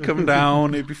the hood would come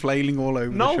down. He'd be flailing all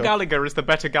over. Noel the shop. Gallagher is the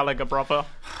better Gallagher brother.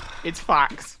 It's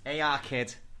facts. AR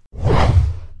kid.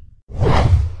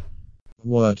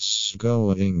 What's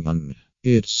going on?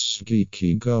 It's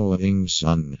Geeky Goings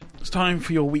On. It's time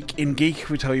for your week in geek.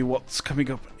 We tell you what's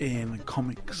coming up in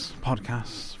comics,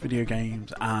 podcasts, video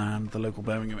games, and the local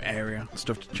Birmingham area.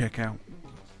 Stuff to check out.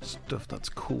 Stuff that's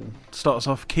cool. Start us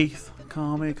off, Keith.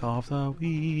 Comic of the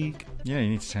week. Yeah, you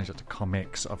need to change that to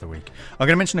comics of the week. I'm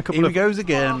going to mention a couple Here of... he goes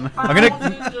again. I'm going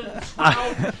to...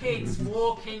 12 kids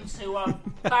walk into a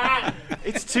bank.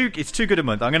 It's too good a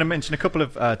month. I'm going to mention a couple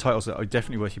of titles that are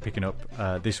definitely worth you picking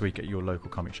up this week at your local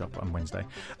comic shop on Wednesday.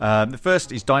 The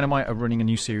first is Dynamite are running a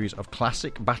new series of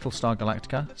classic Battlestar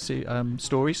Galactica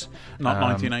stories. Not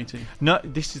 1980. No,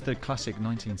 this is the classic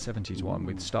 1970s one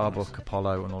with Starbuck,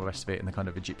 Apollo, and all the rest of it, and the kind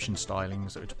of Egyptian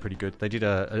stylings that are pretty good. They did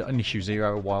an issue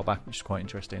 0 a while back, which is quite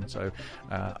interesting. So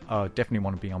I definitely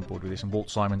want to be on board with this. And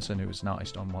Walt Simonson, who was an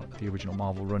artist on the original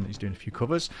Marvel run, is doing a few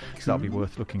covers, so that'll be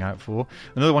worth looking out for.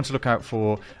 Another one to look out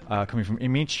for, coming from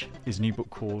Image, is a new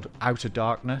book called Outer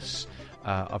Darkness.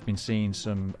 I've been seeing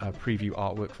some preview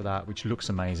artwork for that, which looks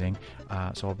amazing.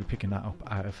 So I'll be picking that up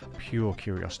out of pure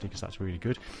curiosity, because that's really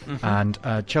good. And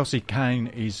Chelsea Kane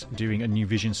is doing a new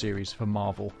Vision series for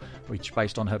Marvel, which,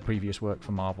 based on her previous work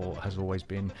for Marvel, has always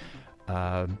been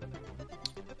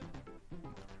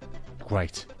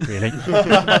great, really. What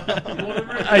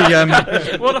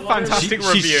a fantastic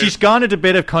review. She's garnered a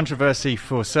bit of controversy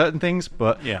for certain things,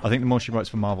 but yeah. I think the more she writes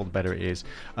for Marvel, the better it is.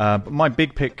 But my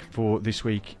big pick for this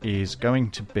week is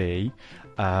going to be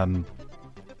a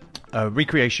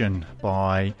recreation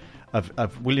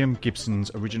of William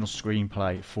Gibson's original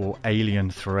screenplay for Alien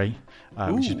 3,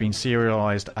 which has been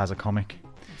serialised as a comic.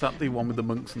 Is that the one with the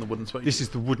monks and the wooden spaceship? This is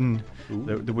the wooden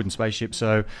spaceship.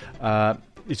 So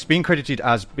it's been credited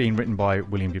as being written by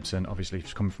William Gibson, obviously,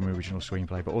 it's coming from the original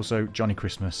screenplay, but also Johnny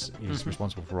Christmas is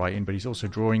responsible for writing, but he's also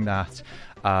drawing that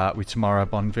with Tamara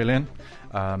Bonvillain.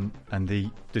 And the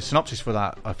synopsis for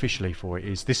that officially for it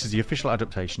is: this is the official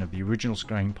adaptation of the original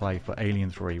screenplay for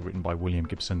Alien 3, written by William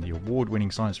Gibson, the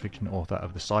award-winning science fiction author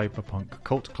of the cyberpunk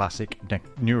cult classic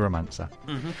Neuromancer.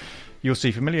 You'll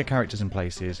see familiar characters and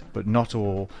places, but not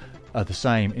all are the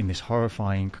same in this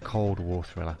horrifying Cold War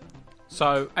thriller.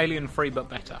 So, Alien 3 but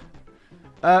better.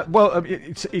 Well,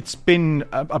 it's been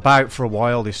about for a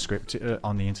while, this script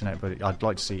on the internet, but I'd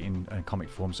like to see it in comic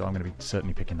form, so I'm going to be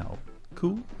certainly picking that up.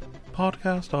 Cool.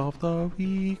 Podcast of the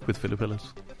week with Philip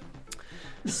Ellis.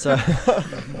 So,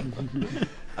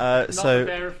 Not the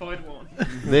verified one.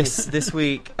 this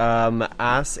week,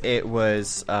 as it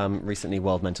was recently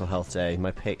World Mental Health Day,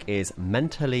 my pick is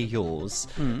Mentally Yours,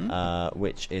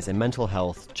 which is a mental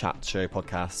health chat show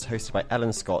podcast hosted by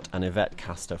Ellen Scott and Yvette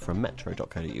Castor from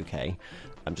metro.co.uk.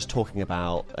 I'm just talking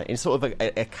about, in sort of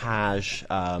a cash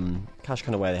kind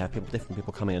of way, they have different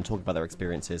people coming and talking about their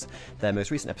experiences. Their most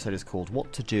recent episode is called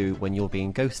What to Do When You're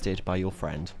Being Ghosted by Your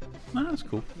Friend. Oh, that's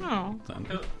cool. Oh.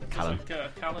 Callum.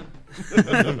 Callum.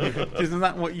 Isn't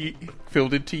that what you Phil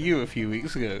did to you a few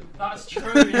weeks ago? That's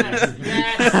true, yes.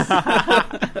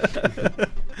 Yes.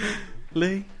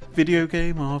 Lee, video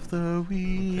game of the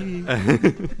week.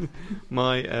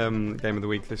 My game of the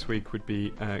week this week would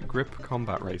be Grip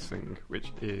Combat Racing,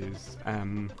 which is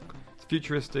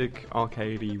futuristic,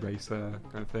 arcadey racer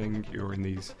kind of thing. You're in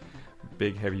these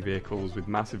big, heavy vehicles with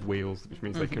massive wheels, which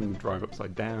means they can drive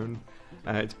upside down.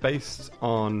 It's based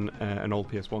on an old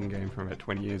PS1 game from about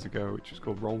 20 years ago, which is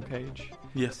called Roll Cage.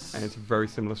 Yes. And it's a very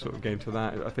similar sort of game to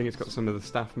that. I think it's got some of the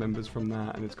staff members from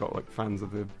that, and it's got like fans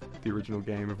of the original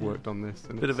game have worked on this.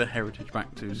 And bit of a heritage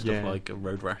back to stuff like a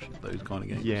Road Rash, those kind of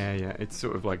games. Yeah. It's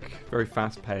sort of like very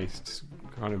fast-paced,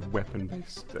 kind of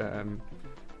weapon-based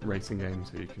racing game,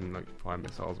 so you can like fire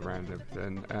missiles around and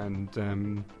everything.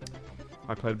 And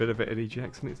I played a bit of it at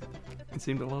EGX, and it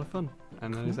seemed a lot of fun.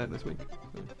 And that is out this week.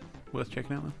 So. Worth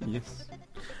checking out, then. Yes.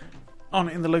 On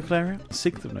in the local area,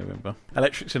 6th of November.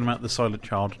 Electric Cinema, The Silent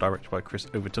Child, directed by Chris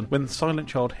Overton. When The Silent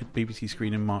Child hit BBC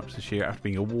screen in March this year after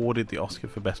being awarded the Oscar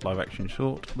for Best Live Action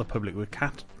Short, the public were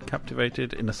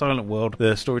captivated. In a silent world,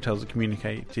 the story tells a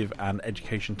communicative and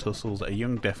education tussles a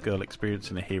young deaf girl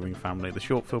experiencing a hearing family. The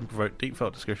short film provoked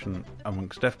deep-felt discussion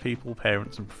amongst deaf people,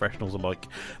 parents and professionals alike.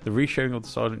 The reshowing of The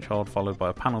Silent Child, followed by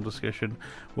a panel discussion,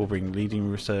 will bring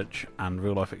leading research and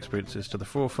real-life experiences to the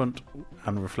forefront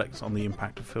and reflects on the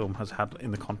impact the film has had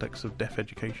in the context of deaf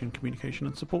education, communication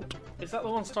and support. Is that the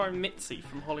one starring Mitzi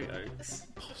from Hollyoaks?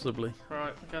 Possibly.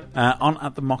 Right, okay. On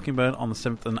at the Mockingbird on the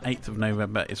 7th and 8th of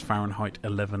November is Fahrenheit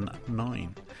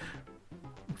 11/9.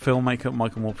 Filmmaker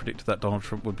Michael Moore predicted that Donald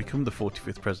Trump would become the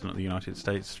 45th President of the United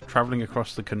States, travelling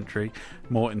across the country.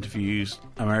 Moore interviews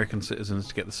American citizens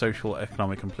to get the social,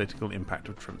 economic and political impact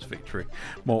of Trump's victory.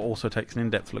 Moore also takes an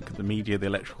in-depth look at the media, the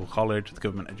Electoral College, the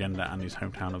government agenda and his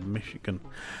hometown of Michigan.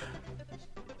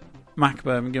 Mac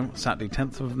Birmingham, Saturday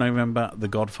 10th of November, The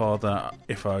Godfather.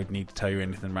 If I need to tell you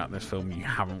anything about this film, you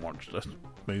haven't watched this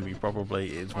movie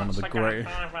probably. It's one of the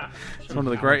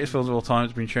greatest films of all time.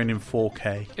 It's been shown in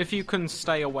 4K. If you can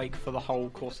stay awake for the whole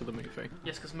course of the movie.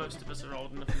 Yes, because most of us are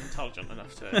old enough and intelligent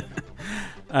enough to.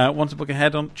 Want to book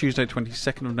ahead on Tuesday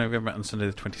 22nd of November and Sunday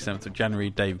the 27th of January.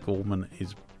 Dave Gorman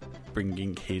is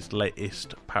bringing his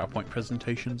latest PowerPoint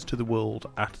presentations to the world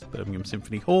at Birmingham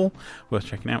Symphony Hall. Worth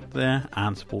checking out there,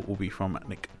 and support will be from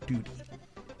Nick Doody.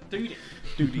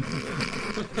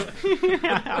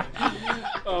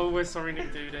 Oh, we're sorry,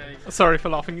 Nick Doody. Sorry for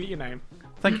laughing at your name.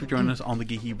 Thank you for joining us on the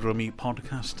Geeky Brummy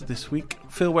podcast this week.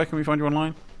 Phil, where can we find you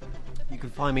online? You can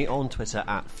find me on Twitter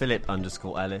at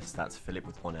Philip_Ellis. That's Philip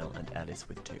with one L and Ellis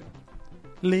with two.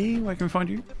 Lee, where can we find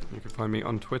you? You can find me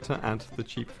on Twitter at The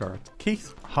Cheap Ferret.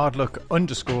 Keith?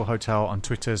 Hardluck_hotel on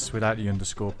Twitters without the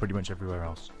underscore, pretty much everywhere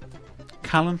else.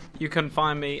 Callum? You can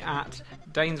find me at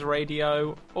Danes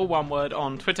Radio, all one word,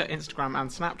 on Twitter, Instagram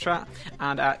and Snapchat,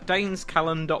 and at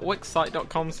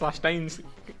danescallan.wixsite.com/Danes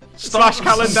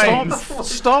 /Callan Danes.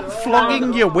 Stop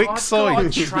flogging your Wix site.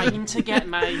 I'm trying to get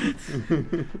made.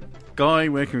 Guy,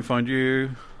 where can we find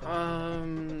you? I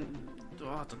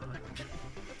don't know.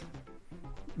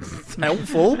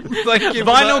 Helpful. Thank you.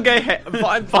 Vinyl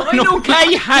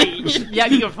Gay H. Yeah,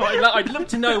 you can find. I'd love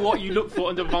to know what you look for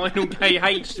under Vinyl Gay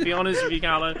H. To be honest with you,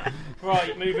 Callan.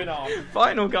 Right, moving on.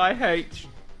 Vinyl Guy H.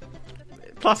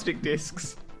 Plastic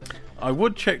discs. I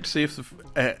would check to see if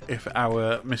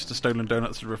our Mr. Stolen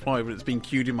Donuts had replied, but it's been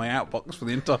queued in my outbox for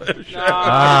the entire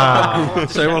show.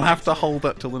 So we'll have to hold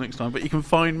that till the next time. But you can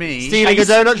find me stealing a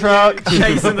donut truck,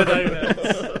 chasing the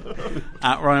donuts.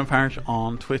 At Ryan Parrish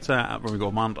on Twitter, at Brummy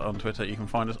Gourmand on Twitter. You can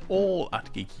find us all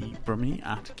at Geeky Brummy,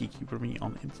 at Geeky Brummy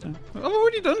on Insta. I've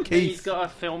already done, Keith. He's got a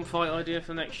film fight idea for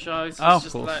the next show. So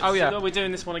of course. We're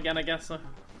doing this one again, I guess. So.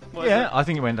 Yeah, I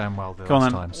think it went down well the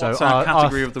last time. So what's our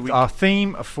category of the week? Our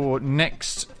theme for the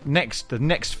next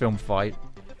film fight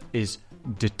is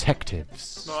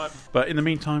detectives. Right. But in the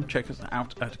meantime, check us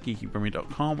out at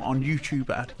geekybrummy.com, on YouTube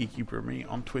at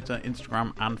geekybrummy, on Twitter,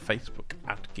 Instagram and Facebook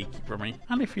at geekybrummy.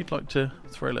 And if you'd like to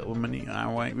throw a little money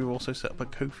our way, we've also set up a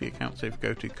Ko-fi account, so if you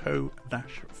go to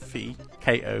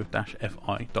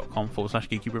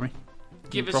ko-fi.com/geekybrummy.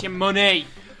 Give us your money.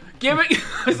 Give it.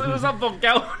 What's up, Bob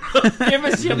Gal? Give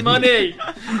us your money.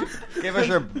 Give us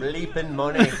your bleeping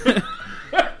money.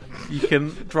 You can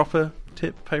drop a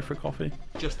tip, pay for a coffee.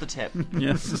 Just the tip.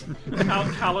 Yes.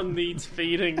 Callan needs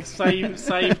feeding.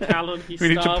 Save Callan. He's We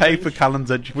need to pay for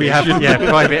Callan's education. We have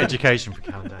private education for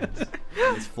Callan Danes.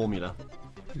 It's formula.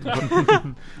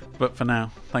 But for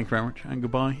now, thank you very much and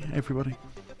goodbye, everybody.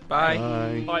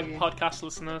 Bye. Bye, podcast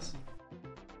listeners.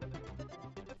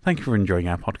 Thank you for enjoying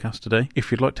our podcast today.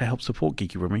 If you'd like to help support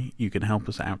Geeky Brummy, you can help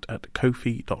us out at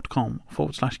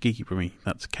ko-fi.com/Geeky Brummy.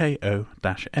 That's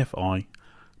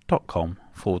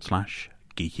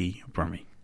ko-fi.com/Geeky Brummy.